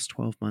last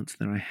 12 months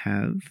than I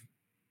have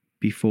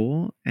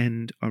before,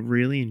 and I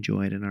really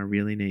enjoyed, and I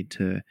really need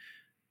to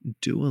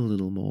do a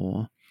little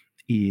more,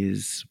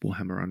 is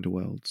Warhammer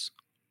Underworlds.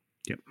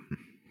 Yep.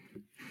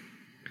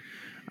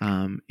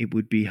 It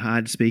would be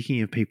hard,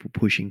 speaking of people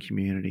pushing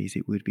communities,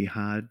 it would be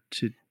hard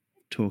to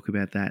talk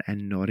about that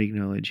and not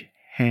acknowledge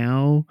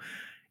how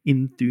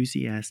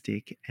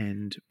enthusiastic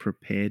and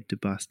prepared to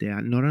bust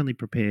out, not only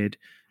prepared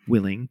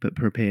willing, but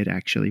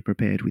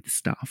prepared with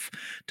stuff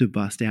to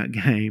bust out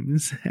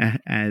games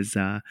as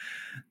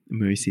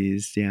Moose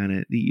is down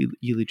at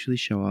you literally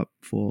show up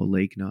for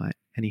League Night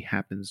and he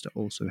happens to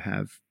also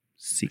have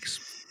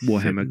 6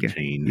 Warhammer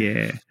games.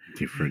 Yeah.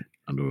 Different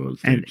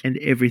Underworlds. And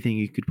everything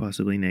you could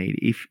possibly need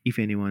if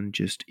anyone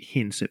just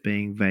hints at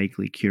being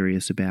vaguely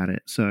curious about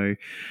it. So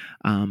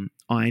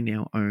I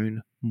now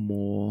own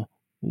more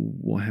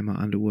Warhammer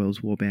Underworlds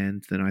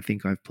warbands than I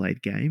think I've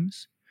played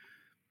games.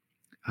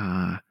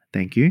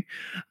 Thank you.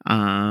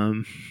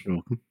 You're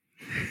welcome.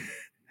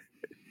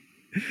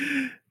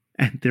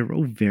 And they're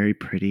all very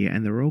pretty,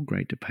 and they're all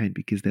great to paint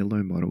because they're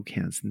low model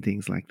counts and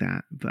things like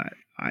that. But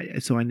I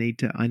need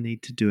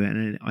to do it,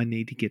 and I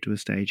need to get to a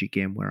stage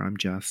again where I'm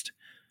just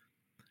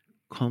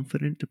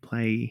confident to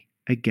play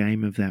a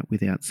game of that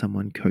without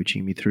someone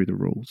coaching me through the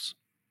rules.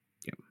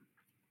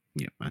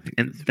 Yep, I think,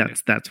 and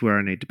that's where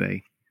I need to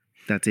be.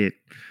 That's it.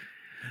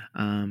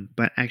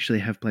 But actually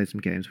have played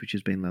some games, which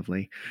has been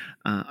lovely.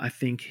 I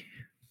think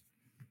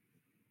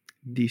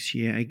this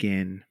year,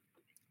 again,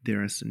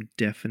 there are some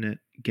definite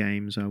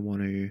games I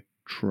want to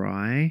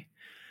try.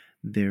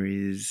 There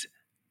is,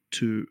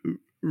 to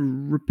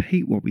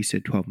repeat what we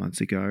said 12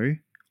 months ago,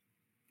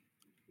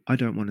 I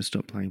don't want to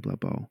stop playing Blood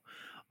Bowl.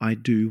 I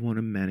do want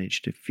to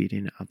manage to fit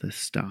in other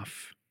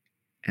stuff,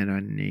 and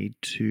I need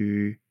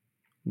to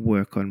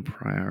work on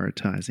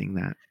prioritizing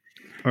that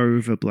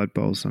over Blood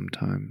Bowl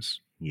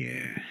sometimes.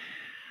 Yeah.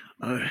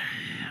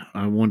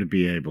 I want to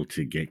be able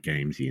to get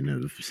games in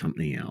of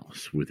something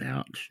else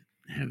without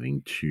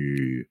having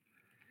to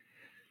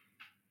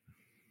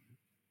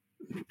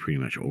pretty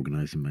much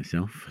organize them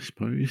myself, I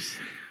suppose.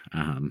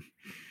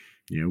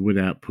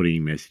 Without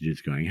putting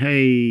messages going,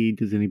 hey,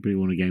 does anybody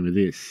want a game of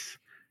this?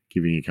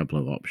 Giving a couple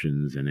of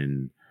options and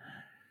then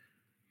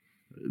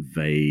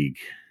vague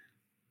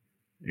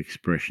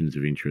expressions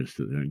of interest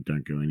that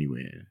don't go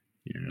anywhere.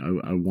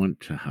 I want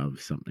to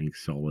have something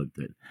solid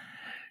that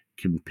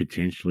can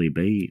potentially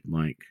be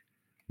like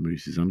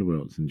Moose's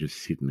Underworlds and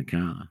just sit in the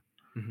car.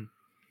 Mm-hmm.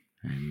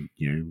 And,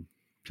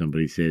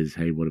 somebody says,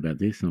 hey, what about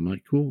this? And I'm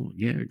like, cool.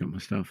 Yeah, I got my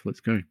stuff. Let's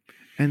go.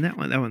 And that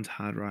one's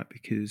hard, right?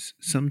 Because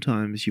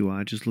sometimes you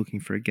are just looking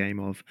for a game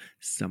of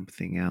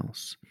something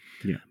else.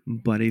 Yeah.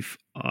 But if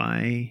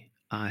I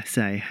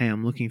say, hey,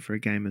 I'm looking for a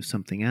game of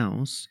something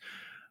else,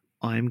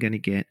 I'm going to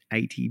get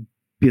 80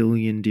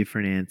 billion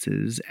different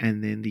answers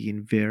and then the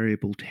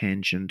invariable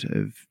tangent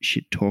of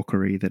shit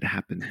talkery that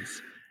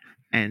happens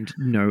and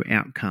no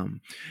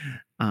outcome.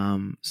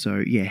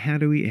 So yeah, how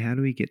do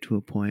we get to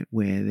a point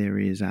where there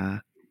is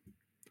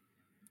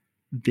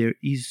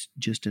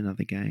just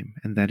another game,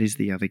 and that is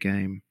the other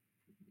game.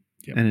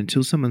 Yep. And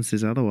until someone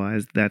says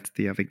otherwise, that's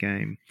the other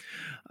game.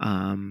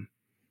 I'm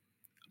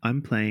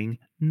playing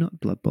not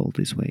Blood Bowl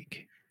this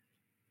week.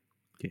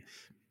 Yes.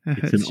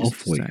 It's an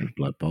off week of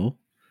Blood Bowl.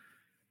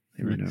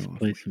 Let's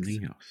play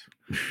something else.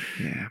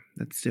 Yeah,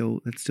 that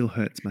still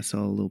hurts my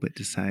soul a little bit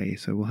to say,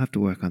 so we'll have to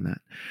work on that.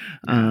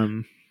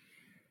 Yeah.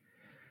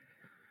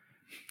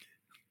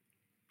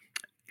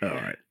 All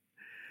right.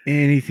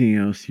 Anything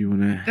else you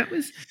want to? That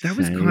was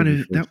kind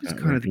of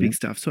the big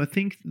stuff. So I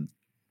think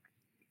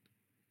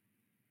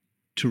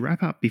to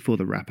wrap up before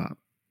the wrap up,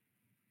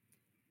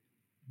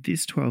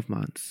 this 12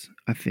 months,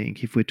 I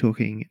think if we're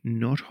talking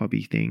not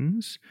hobby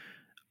things,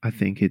 I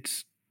think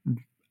it's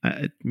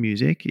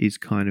music is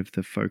kind of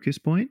the focus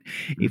point.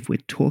 If we're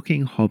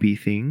talking hobby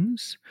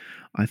things,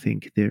 I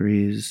think there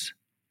is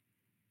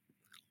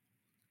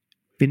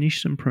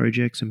finish some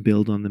projects and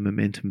build on the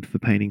momentum for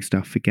painting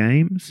stuff for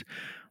games,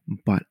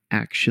 but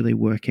actually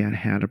work out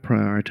how to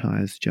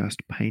prioritize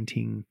just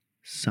painting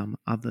some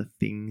other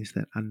things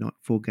that are not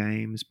for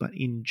games, but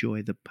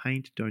enjoy the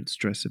paint. Don't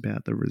stress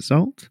about the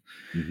result.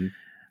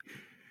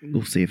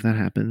 We'll see if that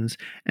happens.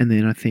 And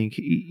then I think,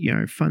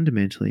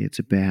 fundamentally it's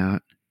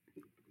about,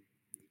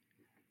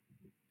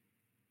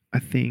 I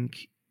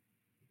think,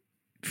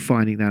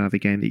 finding that other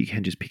game that you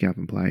can just pick up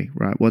and play,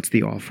 right? What's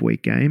the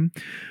off-week game?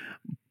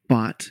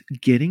 But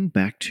getting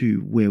back to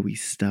where we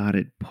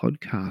started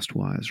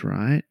podcast-wise,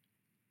 right?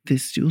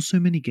 There's still so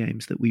many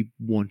games that we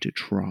want to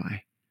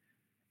try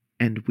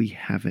and we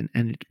haven't.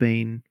 And it's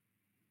been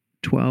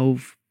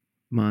 12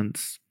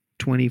 months,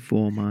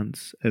 24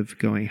 months of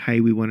going,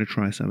 hey, we want to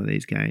try some of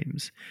these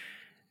games.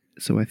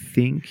 So I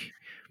think...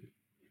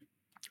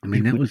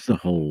 that was the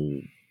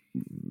whole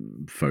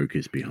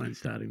focus behind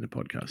starting the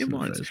podcast in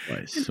the first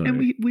place.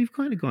 And we've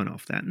kind of gone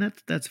off that, and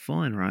that's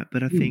fine, right?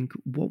 But I think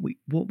what we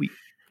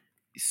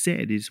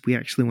said is we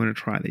actually want to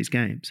try these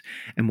games,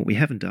 and what we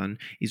haven't done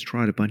is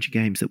tried a bunch of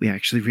games that we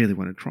actually really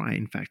want to try.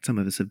 In fact, some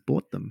of us have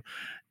bought them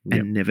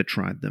and never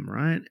tried them,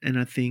 right? And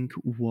I think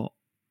what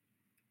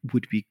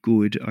would be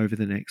good over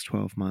the next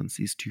 12 months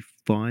is to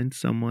find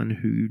someone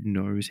who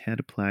knows how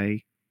to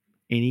play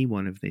any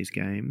one of these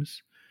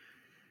games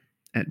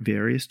at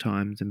various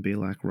times and be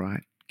like,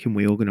 right, can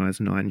we organize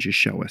a night and just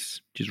show us,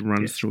 just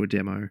run us through a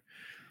demo?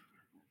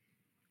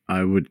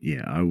 I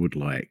would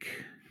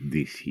like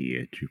this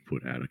year to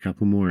put out a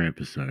couple more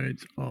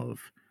episodes of,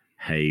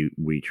 hey,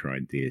 we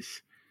tried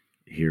this,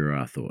 here are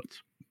our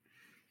thoughts.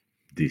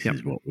 This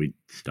is what we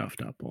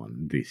stuffed up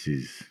on. This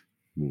is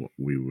what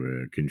we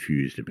were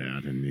confused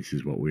about, and this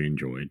is what we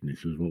enjoyed, and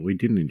this is what we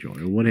didn't enjoy,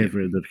 or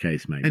whatever the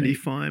case may be. And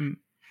if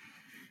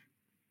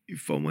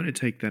I want to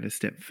take that a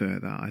step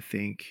further, I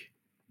think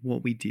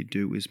what we did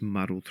do is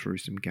muddle through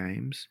some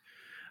games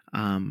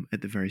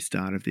at the very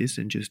start of this,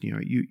 and just,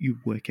 you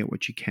work out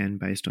what you can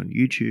based on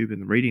YouTube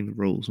and reading the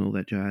rules and all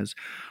that jazz.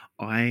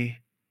 I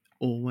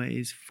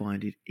always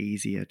find it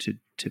easier to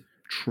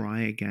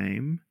try a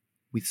game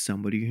with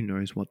somebody who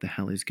knows what the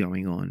hell is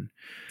going on.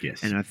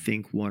 Yes. And I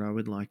think what I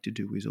would like to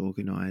do is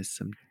organize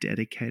some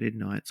dedicated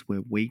nights where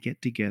we get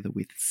together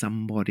with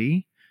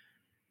somebody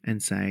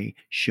and say,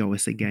 show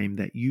us a game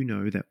that you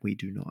know that we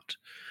do not.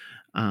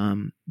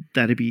 I think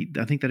that'd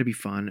be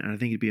fun, and I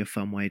think it'd be a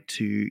fun way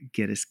to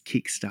get us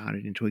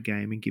kick-started into a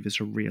game and give us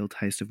a real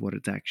taste of what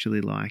it's actually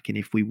like and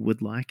if we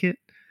would like it,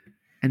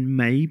 and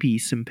maybe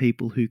some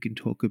people who can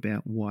talk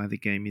about why the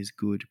game is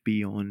good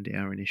beyond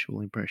our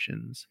initial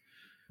impressions.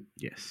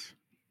 Yes,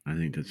 I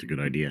think that's a good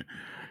idea.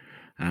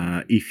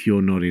 If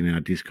you're not in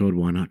our Discord,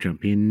 why not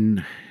jump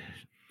in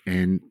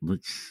and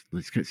let's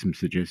get some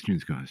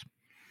suggestions, guys.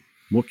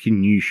 What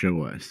can you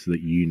show us that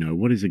you know?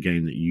 What is a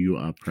game that you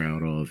are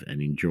proud of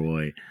and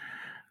enjoy?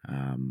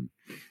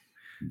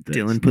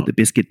 Dylan, put the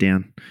biscuit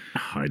down.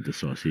 Hide the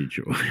sausage.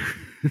 Or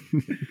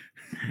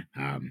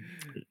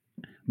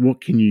what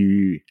can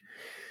you...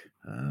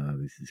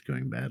 this is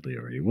going badly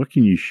already. What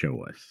can you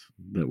show us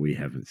that we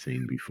haven't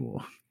seen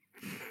before?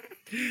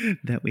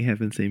 That we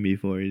haven't seen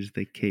before is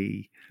the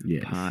key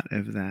part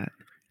of that.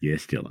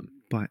 Yes, Dylan.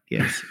 But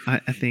yes, I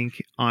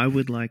think I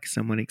would like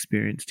someone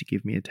experienced to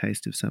give me a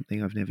taste of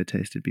something I've never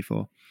tasted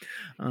before.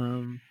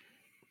 Done.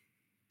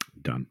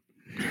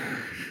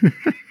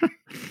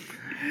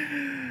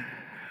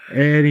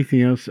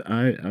 Anything else?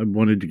 I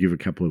wanted to give a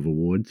couple of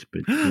awards,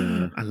 but...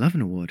 I love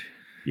an award.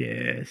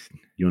 Yes,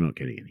 you're not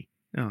getting any.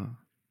 Oh.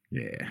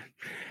 Yeah.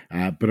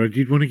 But I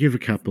did want to give a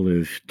couple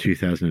of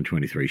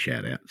 2023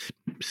 shout-outs.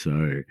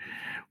 So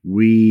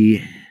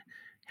we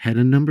had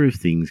a number of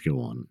things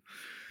go on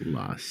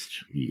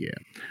last year.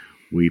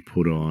 We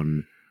put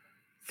on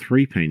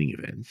 3 painting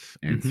events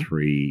and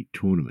 3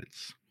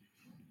 tournaments.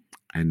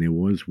 And there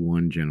was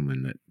one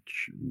gentleman that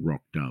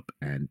rocked up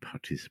and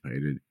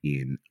participated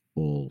in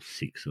all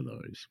 6 of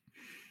those.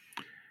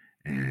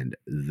 And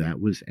that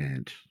was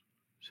Ant.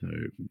 So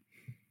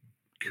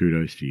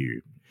kudos to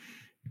you.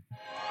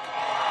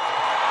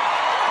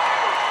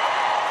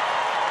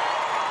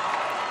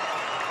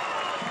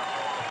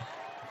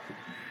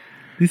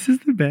 This is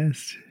the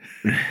best.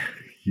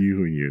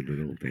 You and your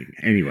little thing.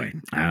 Anyway,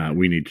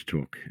 we need to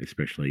talk,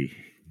 especially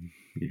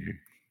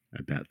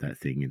about that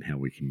thing and how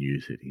we can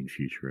use it in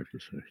future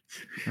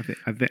episodes.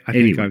 I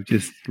think I've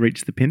just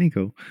reached the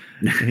pinnacle.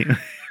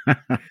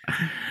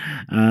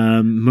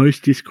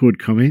 Most Discord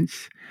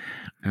comments.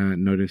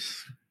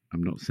 Notice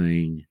I'm not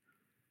saying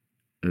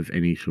of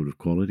any sort of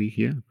quality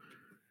here,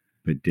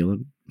 but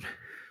Dylan,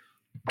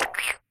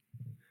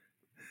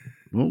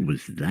 what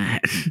was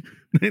that?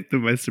 The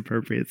most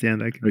appropriate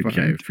sound I can find.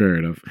 Okay, fair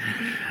enough.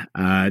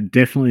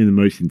 Definitely the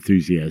most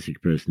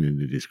enthusiastic person in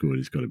the Discord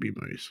has got to be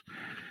Moose.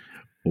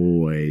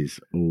 Always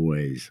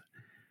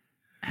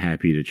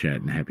happy to chat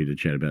and happy to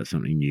chat about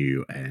something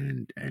new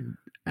and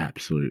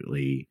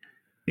absolutely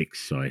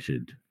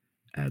excited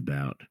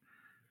about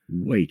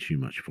way too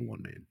much for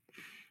one man.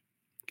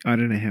 I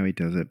don't know how he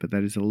does it, but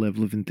that is a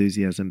level of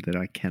enthusiasm that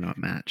I cannot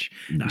match.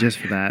 No. Just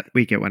for that,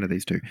 we get one of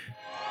these two.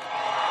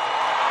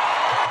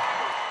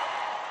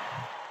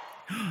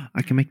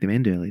 I can make them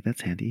end early.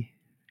 That's handy.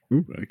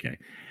 Ooh, okay.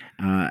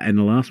 And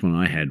the last one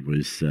I had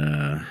was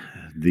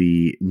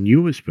the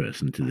newest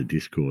person to the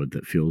Discord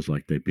that feels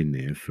like they've been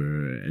there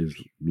for as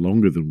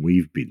longer than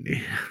we've been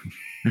there,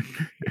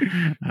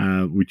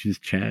 which is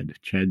Chad.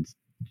 Chad's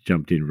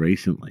jumped in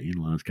recently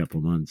in the last couple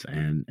of months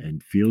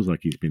and feels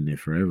like he's been there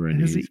forever,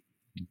 and he's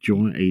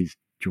joined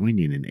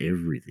in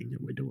everything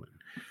that we're doing.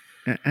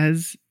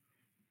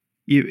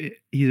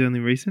 He's only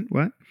recent.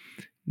 What?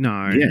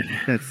 No,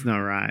 that's not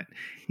right.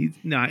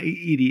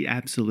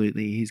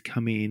 Absolutely. He's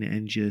come in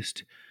and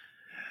just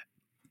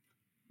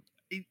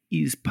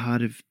is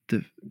part of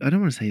the. I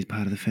don't want to say he's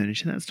part of the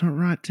furniture. That's not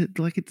right.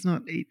 It's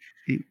not.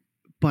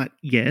 But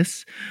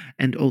yes,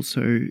 and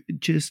also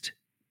just.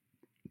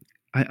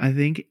 I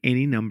think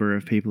any number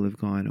of people have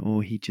gone, oh,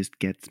 he just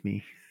gets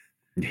me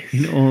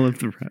in all of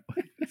the right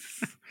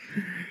ways.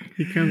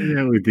 He comes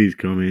out with these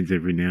comments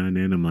every now and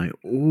then. I'm like,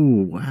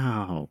 oh,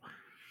 wow.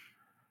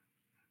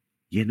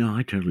 Yeah, no,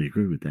 I totally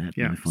agree with that.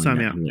 Yeah, I find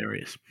that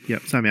hilarious.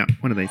 Yep, sign me out.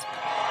 One of these.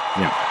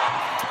 Yeah.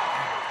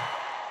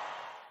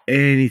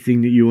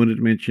 Anything that you wanted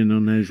to mention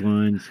on those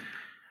lines?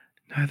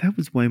 No, that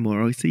was way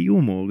more. See, you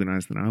were more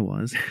organised than I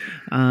was.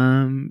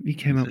 You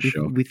came up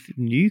with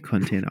new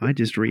content. I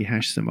just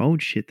rehashed some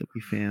old shit that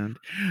we found.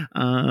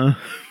 No.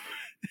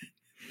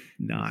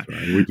 Right.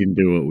 We can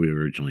do what we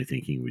were originally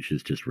thinking, which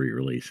is just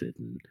re-release it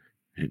and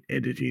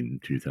edit in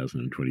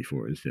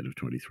 2024 instead of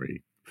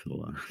 23 for the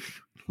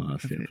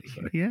last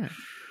episode. Yeah.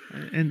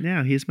 And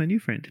now here's my new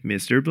friend,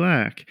 Mr.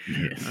 Black.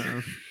 Yes.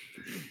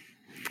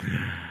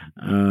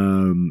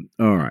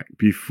 All right.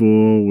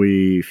 Before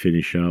we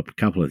finish up, a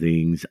couple of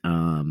things.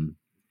 I'm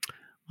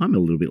a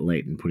little bit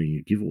late in putting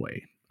a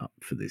giveaway up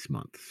for this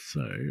month,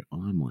 so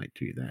I might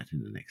do that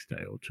in the next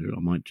day or two. I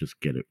might just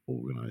get it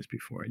organized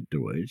before I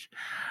do it,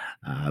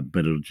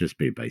 but it'll just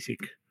be a basic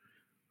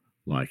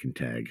like and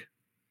tag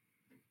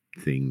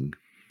thing,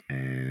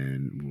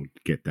 and we'll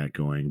get that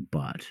going.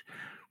 But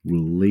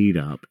we'll lead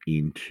up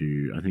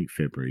into, I think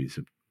February is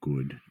a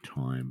good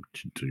time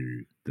to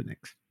do the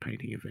next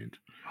painting event.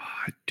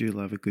 Oh, I do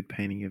love a good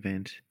painting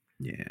event.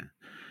 Yeah.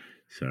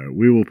 So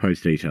we will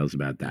post details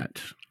about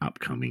that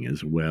upcoming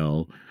as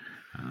well.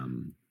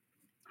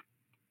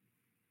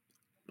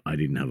 I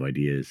didn't have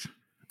ideas.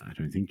 I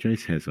don't think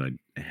Jace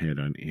had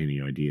any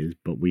ideas,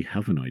 but we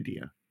have an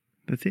idea.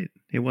 That's it.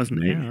 It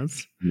wasn't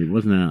ours. It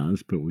wasn't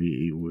ours, but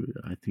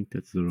I think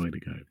that's the way to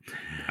go.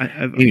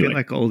 I feel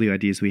like all the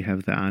ideas we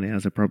have that aren't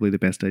ours are probably the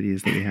best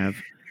ideas that we have.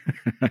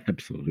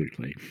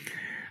 Absolutely.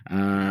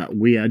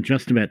 We are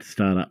just about to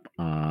start up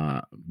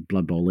our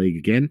Blood Bowl League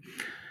again.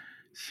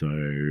 So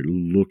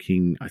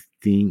I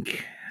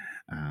think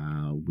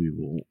we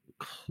will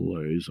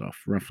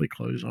roughly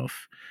close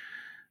off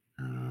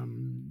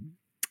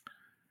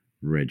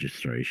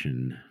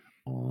registration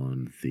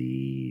on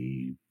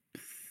the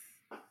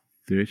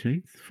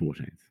 13th,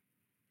 14th.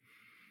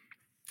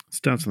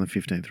 Starts on the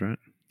 15th, right?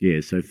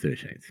 Yeah, so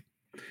 13th.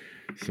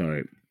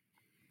 So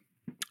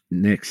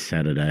next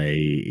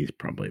Saturday is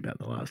probably about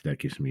the last. That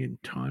gives me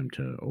time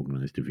to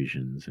organise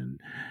divisions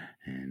and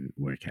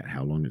work out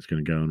how long it's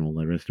going to go and all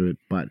the rest of it.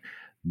 But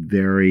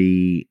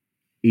very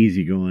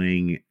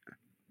easygoing,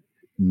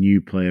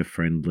 new player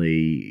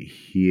friendly,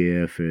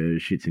 here for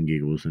shits and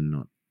giggles and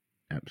not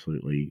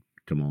absolutely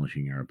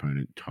demolishing our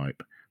opponent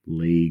type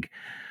league.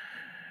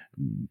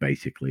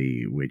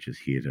 Basically, we're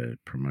just here to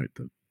promote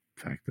the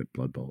fact that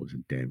Blood Bowl is a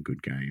damn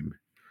good game.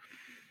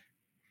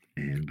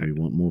 And we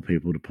want more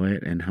people to play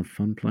it and have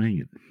fun playing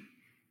it.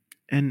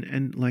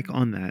 And like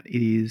on that,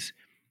 it is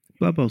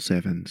Blood Bowl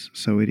Sevens,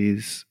 so it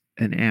is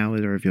an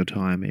hour of your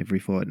time every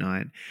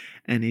fortnight,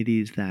 and it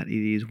is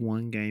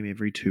one game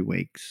every 2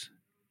 weeks.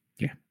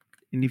 Yeah.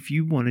 And if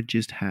you want to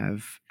just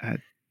have a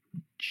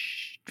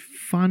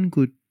fun,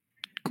 good,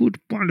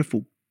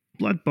 wonderful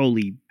Blood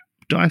Bowl-y,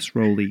 dice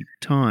roll-y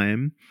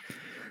time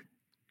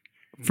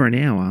for an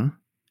hour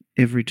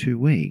every 2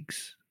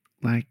 weeks,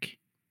 like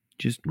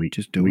just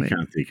do it. We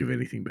can't think of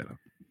anything better.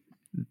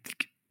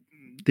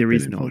 There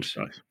is not.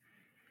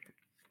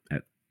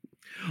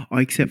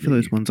 Except for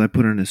those ones I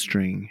put on a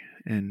string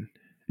and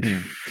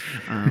yeah.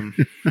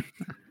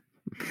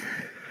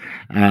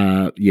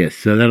 Yes,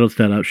 so that'll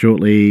start up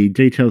shortly.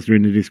 Details are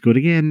in the Discord.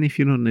 Again, if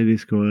you're not in the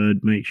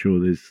Discord, make sure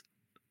there's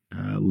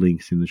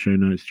links in the show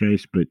notes,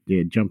 Jace. But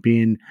yeah, jump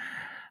in.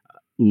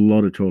 A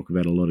lot of talk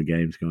about a lot of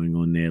games going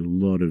on there. A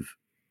lot of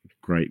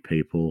great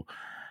people,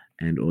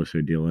 and also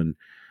Dylan.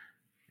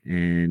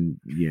 And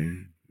yeah,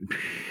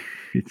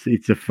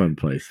 it's a fun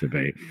place to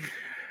be.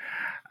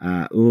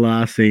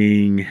 Last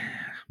thing,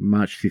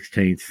 March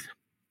 16th,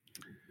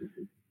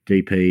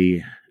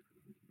 DP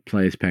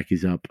Players Pack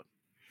is up.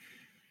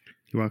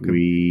 You're welcome.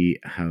 We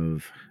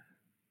have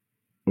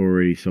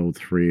already sold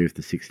 3 of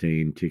the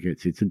 16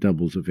 tickets. It's a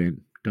doubles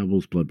event,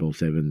 doubles Blood Bowl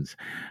Sevens.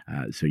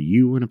 So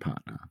you and a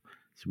partner.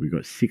 So we've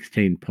got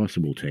 16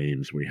 possible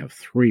teams. We have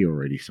 3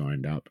 already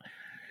signed up.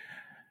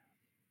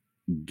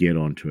 get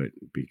onto it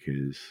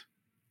because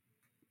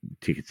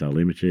tickets are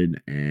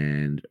limited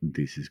and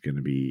this is going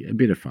to be a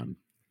bit of fun.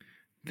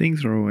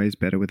 Things are always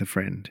better with a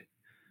friend.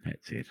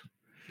 That's it.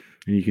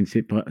 And you can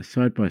sit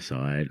side by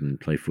side and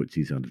play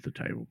footsies under the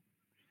table.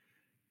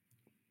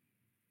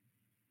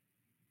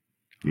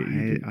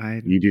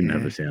 Yeah, you didn't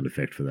have a sound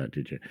effect for that,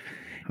 did you?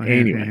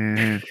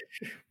 Anyway.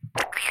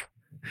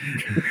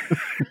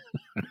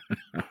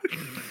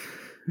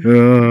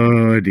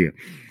 Oh, dear.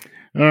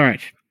 All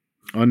right.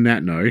 On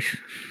that note,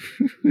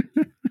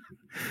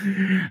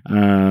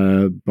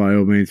 by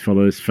all means,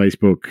 follow us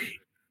Facebook,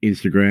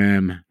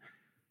 Instagram.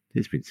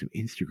 There's been some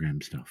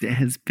Instagram stuff. There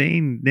has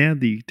been. Now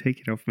that you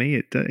take it off me,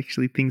 it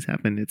actually things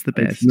happen. It's the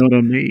best. It's not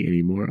on me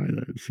anymore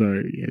either.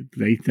 So yeah,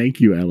 thank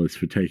you, Alice,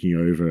 for taking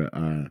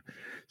over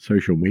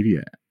social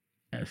media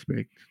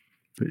aspect.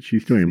 But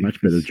she's doing a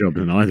much better job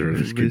than either of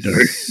us could do.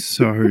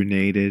 So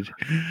needed.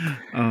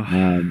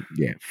 Oh.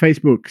 Yeah,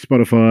 Facebook,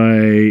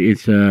 Spotify,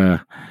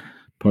 Insta,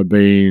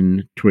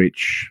 Podbean,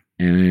 Twitch,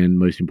 and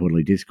most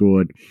importantly,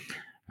 Discord.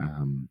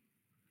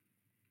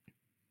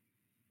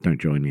 Don't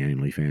join the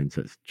OnlyFans.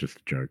 That's just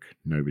a joke.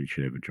 Nobody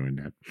should ever join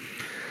that.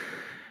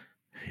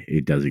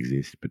 It does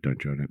exist, but don't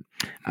join it.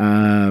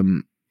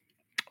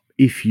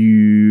 If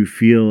you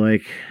feel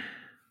like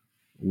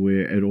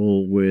we're at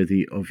all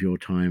worthy of your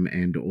time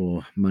and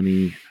or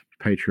money,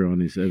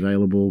 Patreon is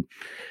available.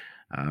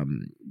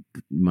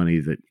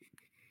 Money that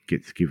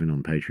gets given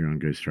on Patreon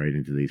goes straight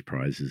into these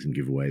prizes and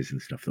giveaways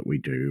and stuff that we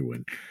do,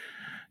 and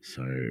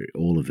so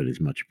all of it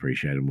is much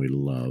appreciated, and we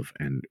love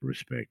and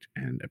respect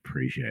and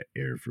appreciate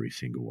every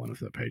single one of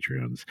the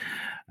Patreons.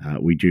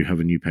 We do have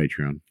a new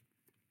Patreon.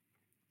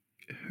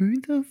 Who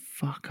the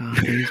fuck are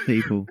these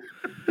people?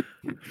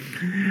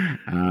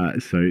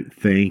 So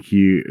thank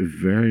you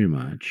very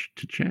much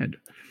to Chad.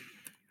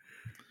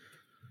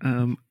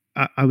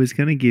 I was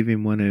going to give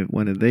him one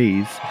of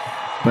these,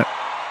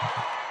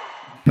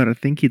 but I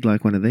think he'd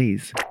like one of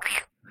these.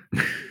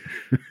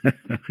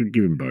 I'll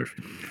give him both.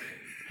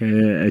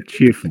 A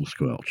cheerful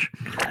squelch.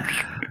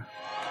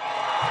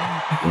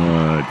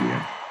 Oh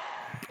dear.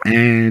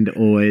 And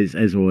always,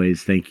 as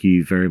always, thank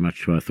you very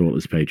much to our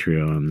thoughtless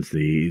Patreons,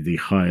 the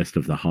highest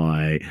of the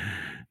high,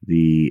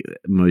 the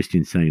most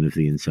insane of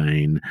the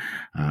insane,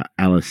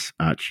 Alice,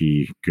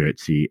 Archie,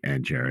 Gertzy,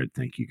 and Jared.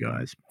 Thank you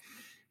guys.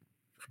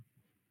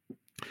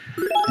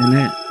 And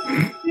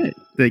that,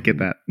 they get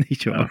that.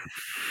 Sure.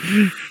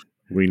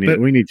 We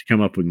need to come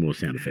up with more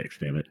sound effects.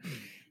 Damn it.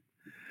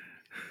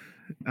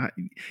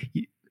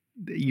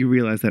 You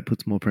realize that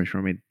puts more pressure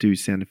on me to do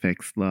sound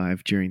effects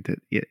live during the.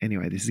 Yeah,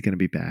 anyway, this is going to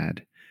be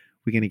bad.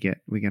 We're going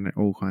to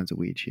all kinds of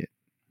weird shit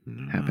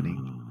happening.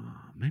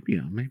 Maybe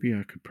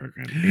I could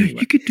program it.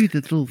 Anyway. You could do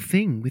the little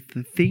thing with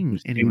the thing.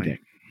 Anyway,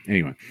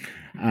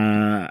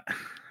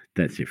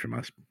 that's it from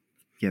us.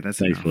 Yeah, that's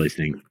Thanks enough. for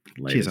listening.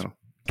 Cheers, all.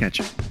 Catch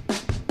you.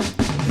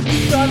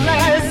 The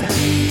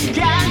less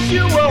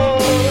casual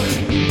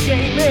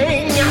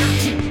gaming.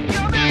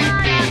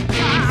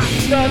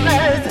 The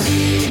less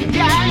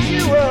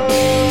casual